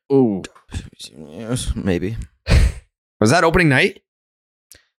 Ooh. Yes, maybe. Was that opening night?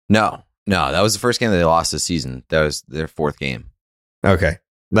 No, that was the first game that they lost this season. That was their 4th game. Okay.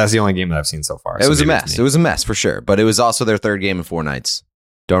 That's the only game that I've seen so far. It was a mess. It was a mess for sure. But it was also their 3rd game in 4 nights.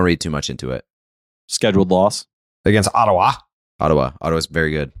 Don't read too much into it. Scheduled loss against Ottawa. Ottawa's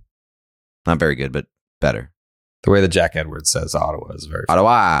very good. Not very good, but better. The way that Jack Edwards says Ottawa is very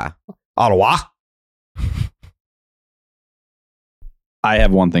Ottawa. I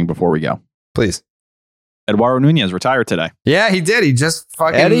have one thing before we go. Please. Eduardo Nunez retired today. Yeah, he did. He just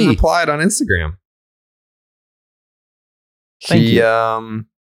fucking replied on Instagram. Thank you.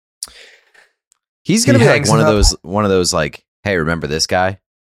 He's gonna be one of those hey, remember this guy?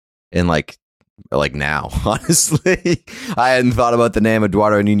 And like now, honestly, I hadn't thought about the name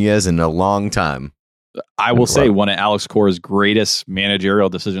Eduardo Nunez in a long time. I will say one of Alex Cora's greatest managerial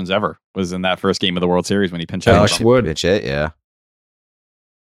decisions ever was in that first game of the World Series when he pinch hit. Alex Wood. Pinch hit, yeah.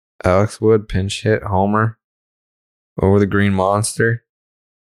 Alex Wood, pinch hit, homer over the Green Monster.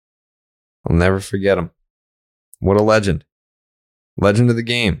 I'll never forget him. What a legend. Legend of the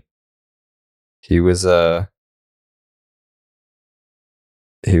game. He was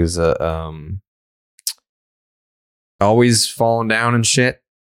always falling down and shit.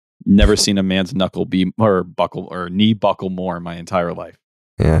 Never seen a man's knuckle knee buckle more in my entire life.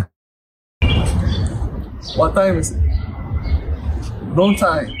 Yeah. What time is it? Wrong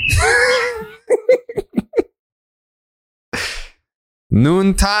time.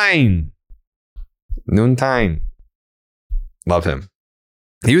 Noontime. Love him.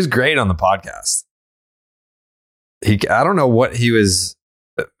 He was great on the podcast. I don't know what he was.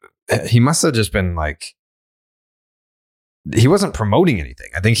 He must have just been he wasn't promoting anything.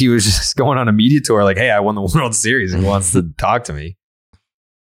 I think he was just going on a media tour hey, I won the World Series and wants to talk to me.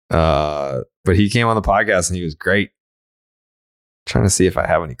 But he came on the podcast and he was great. Trying to see if I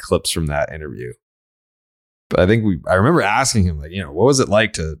have any clips from that interview. But I think I remember asking him, what was it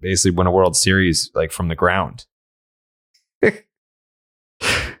like to basically win a World Series from the ground?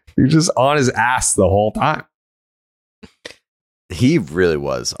 You're just on his ass the whole time. He really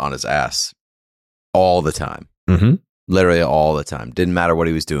was on his ass all the time. Mm-hmm. Literally all the time. Didn't matter what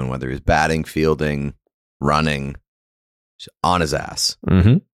he was doing, whether he was batting, fielding, running, just on his ass.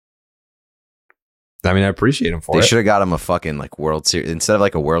 Mm-hmm. I mean, I appreciate him for it. They should have got him a fucking World Series instead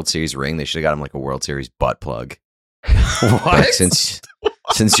of a World Series ring. They should have got him a World Series butt plug. What?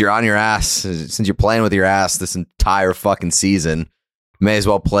 Since you're on your ass, since you're playing with your ass this entire fucking season, may as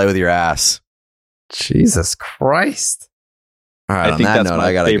well play with your ass. Jesus Christ! All right. On that note,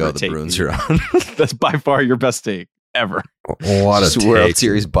 I gotta go. The Bruins are on. That's by far your best take ever. What a World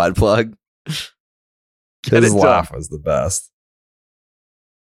Series butt plug. His laugh was the best.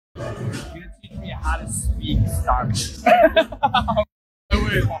 You teach me how to speak Starbucks.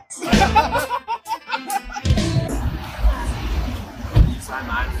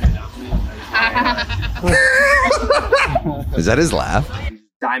 Is that his laugh?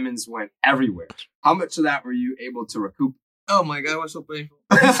 Diamonds went everywhere. How much of that were you able to recoup? Oh my God, it was so painful.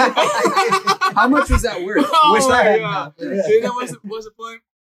 How much was that worth? Oh Wish my that God. You know what's the point?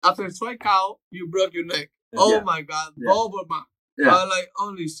 After a strike out, you broke your neck. Oh my God, bubble man. I like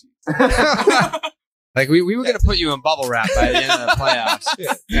only shit. Like we were gonna put you in bubble wrap by the end of the playoffs.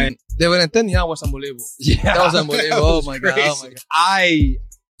 And De Benintendi, was unbelievable. yeah, That was unbelievable. Oh my God. Oh my God.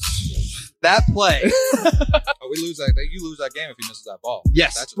 That play. We lose that. You lose that game if he misses that ball.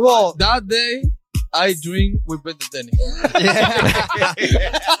 Yes. That's Well, that day, I drink with Benintendi.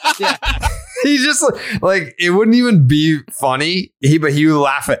 He just like it wouldn't even be funny. But he would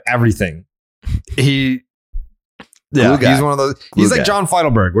laugh at everything. He's one of those. He's like John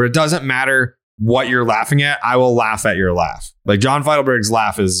Feidelberg, where it doesn't matter what you're laughing at. I will laugh at your laugh. Like John Feidelberg's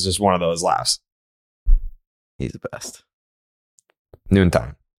laugh is just one of those laughs. He's the best.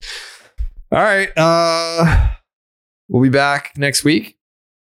 Noontime. All right. We'll be back next week.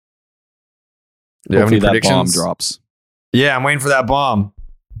 Do you have any Hopefully that predictions? bomb drops. Yeah, I'm waiting for that bomb.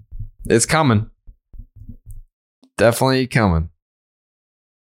 It's coming. Definitely coming.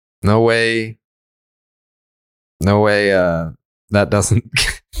 No way. That doesn't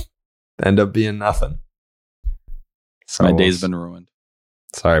end up being nothing. So My day's been ruined.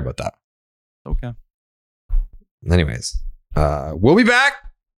 Sorry about that. Okay. Anyways, we'll be back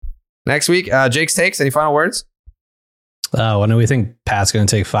next week. Jake's takes. Any final words? When do we think Pat's going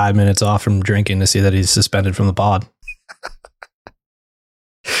to take 5 minutes off from drinking to see that he's suspended from the pod?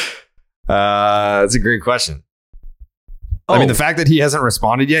 That's a great question. I mean, the fact that he hasn't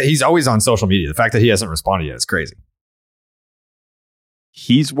responded yet, he's always on social media. The fact that he hasn't responded yet is crazy.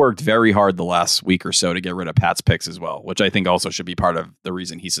 He's worked very hard the last week or so to get rid of Pat's picks as well, which I think also should be part of the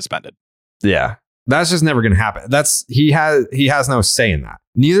reason he's suspended. Yeah. That's just never going to happen. He has no say in that.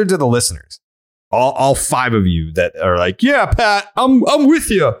 Neither do the listeners. All 5 of you that are like, yeah, Pat, I'm with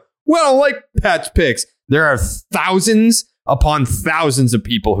you. Well, I don't like Pat's picks. There are thousands upon thousands of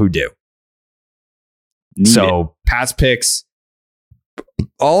people who do. So Pat's picks,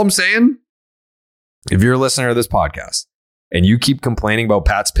 all I'm saying, if you're a listener of this podcast and you keep complaining about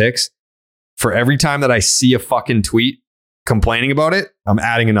Pat's picks, for every time that I see a fucking tweet complaining about it, I'm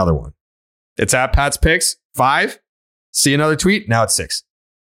adding another one. It's at Pat's picks 5. See another tweet. Now it's 6.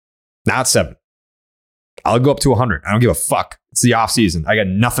 Now it's 7. I'll go up to 100. I don't give a fuck. It's the off season. I got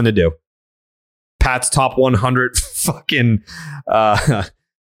nothing to do. Pat's top 100 fucking, I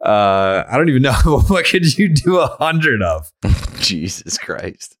don't even know. What could you do 100 of? Jesus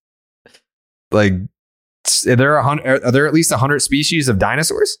Christ. Like, are there at least 100 species of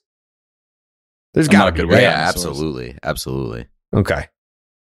dinosaurs? There's got to be. Right? Yeah, absolutely. Absolutely. Okay.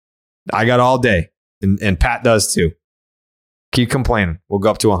 I got all day. And Pat does too. Keep complaining. We'll go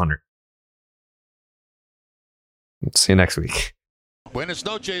up to 100. See you next week. Buenas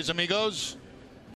noches, amigos.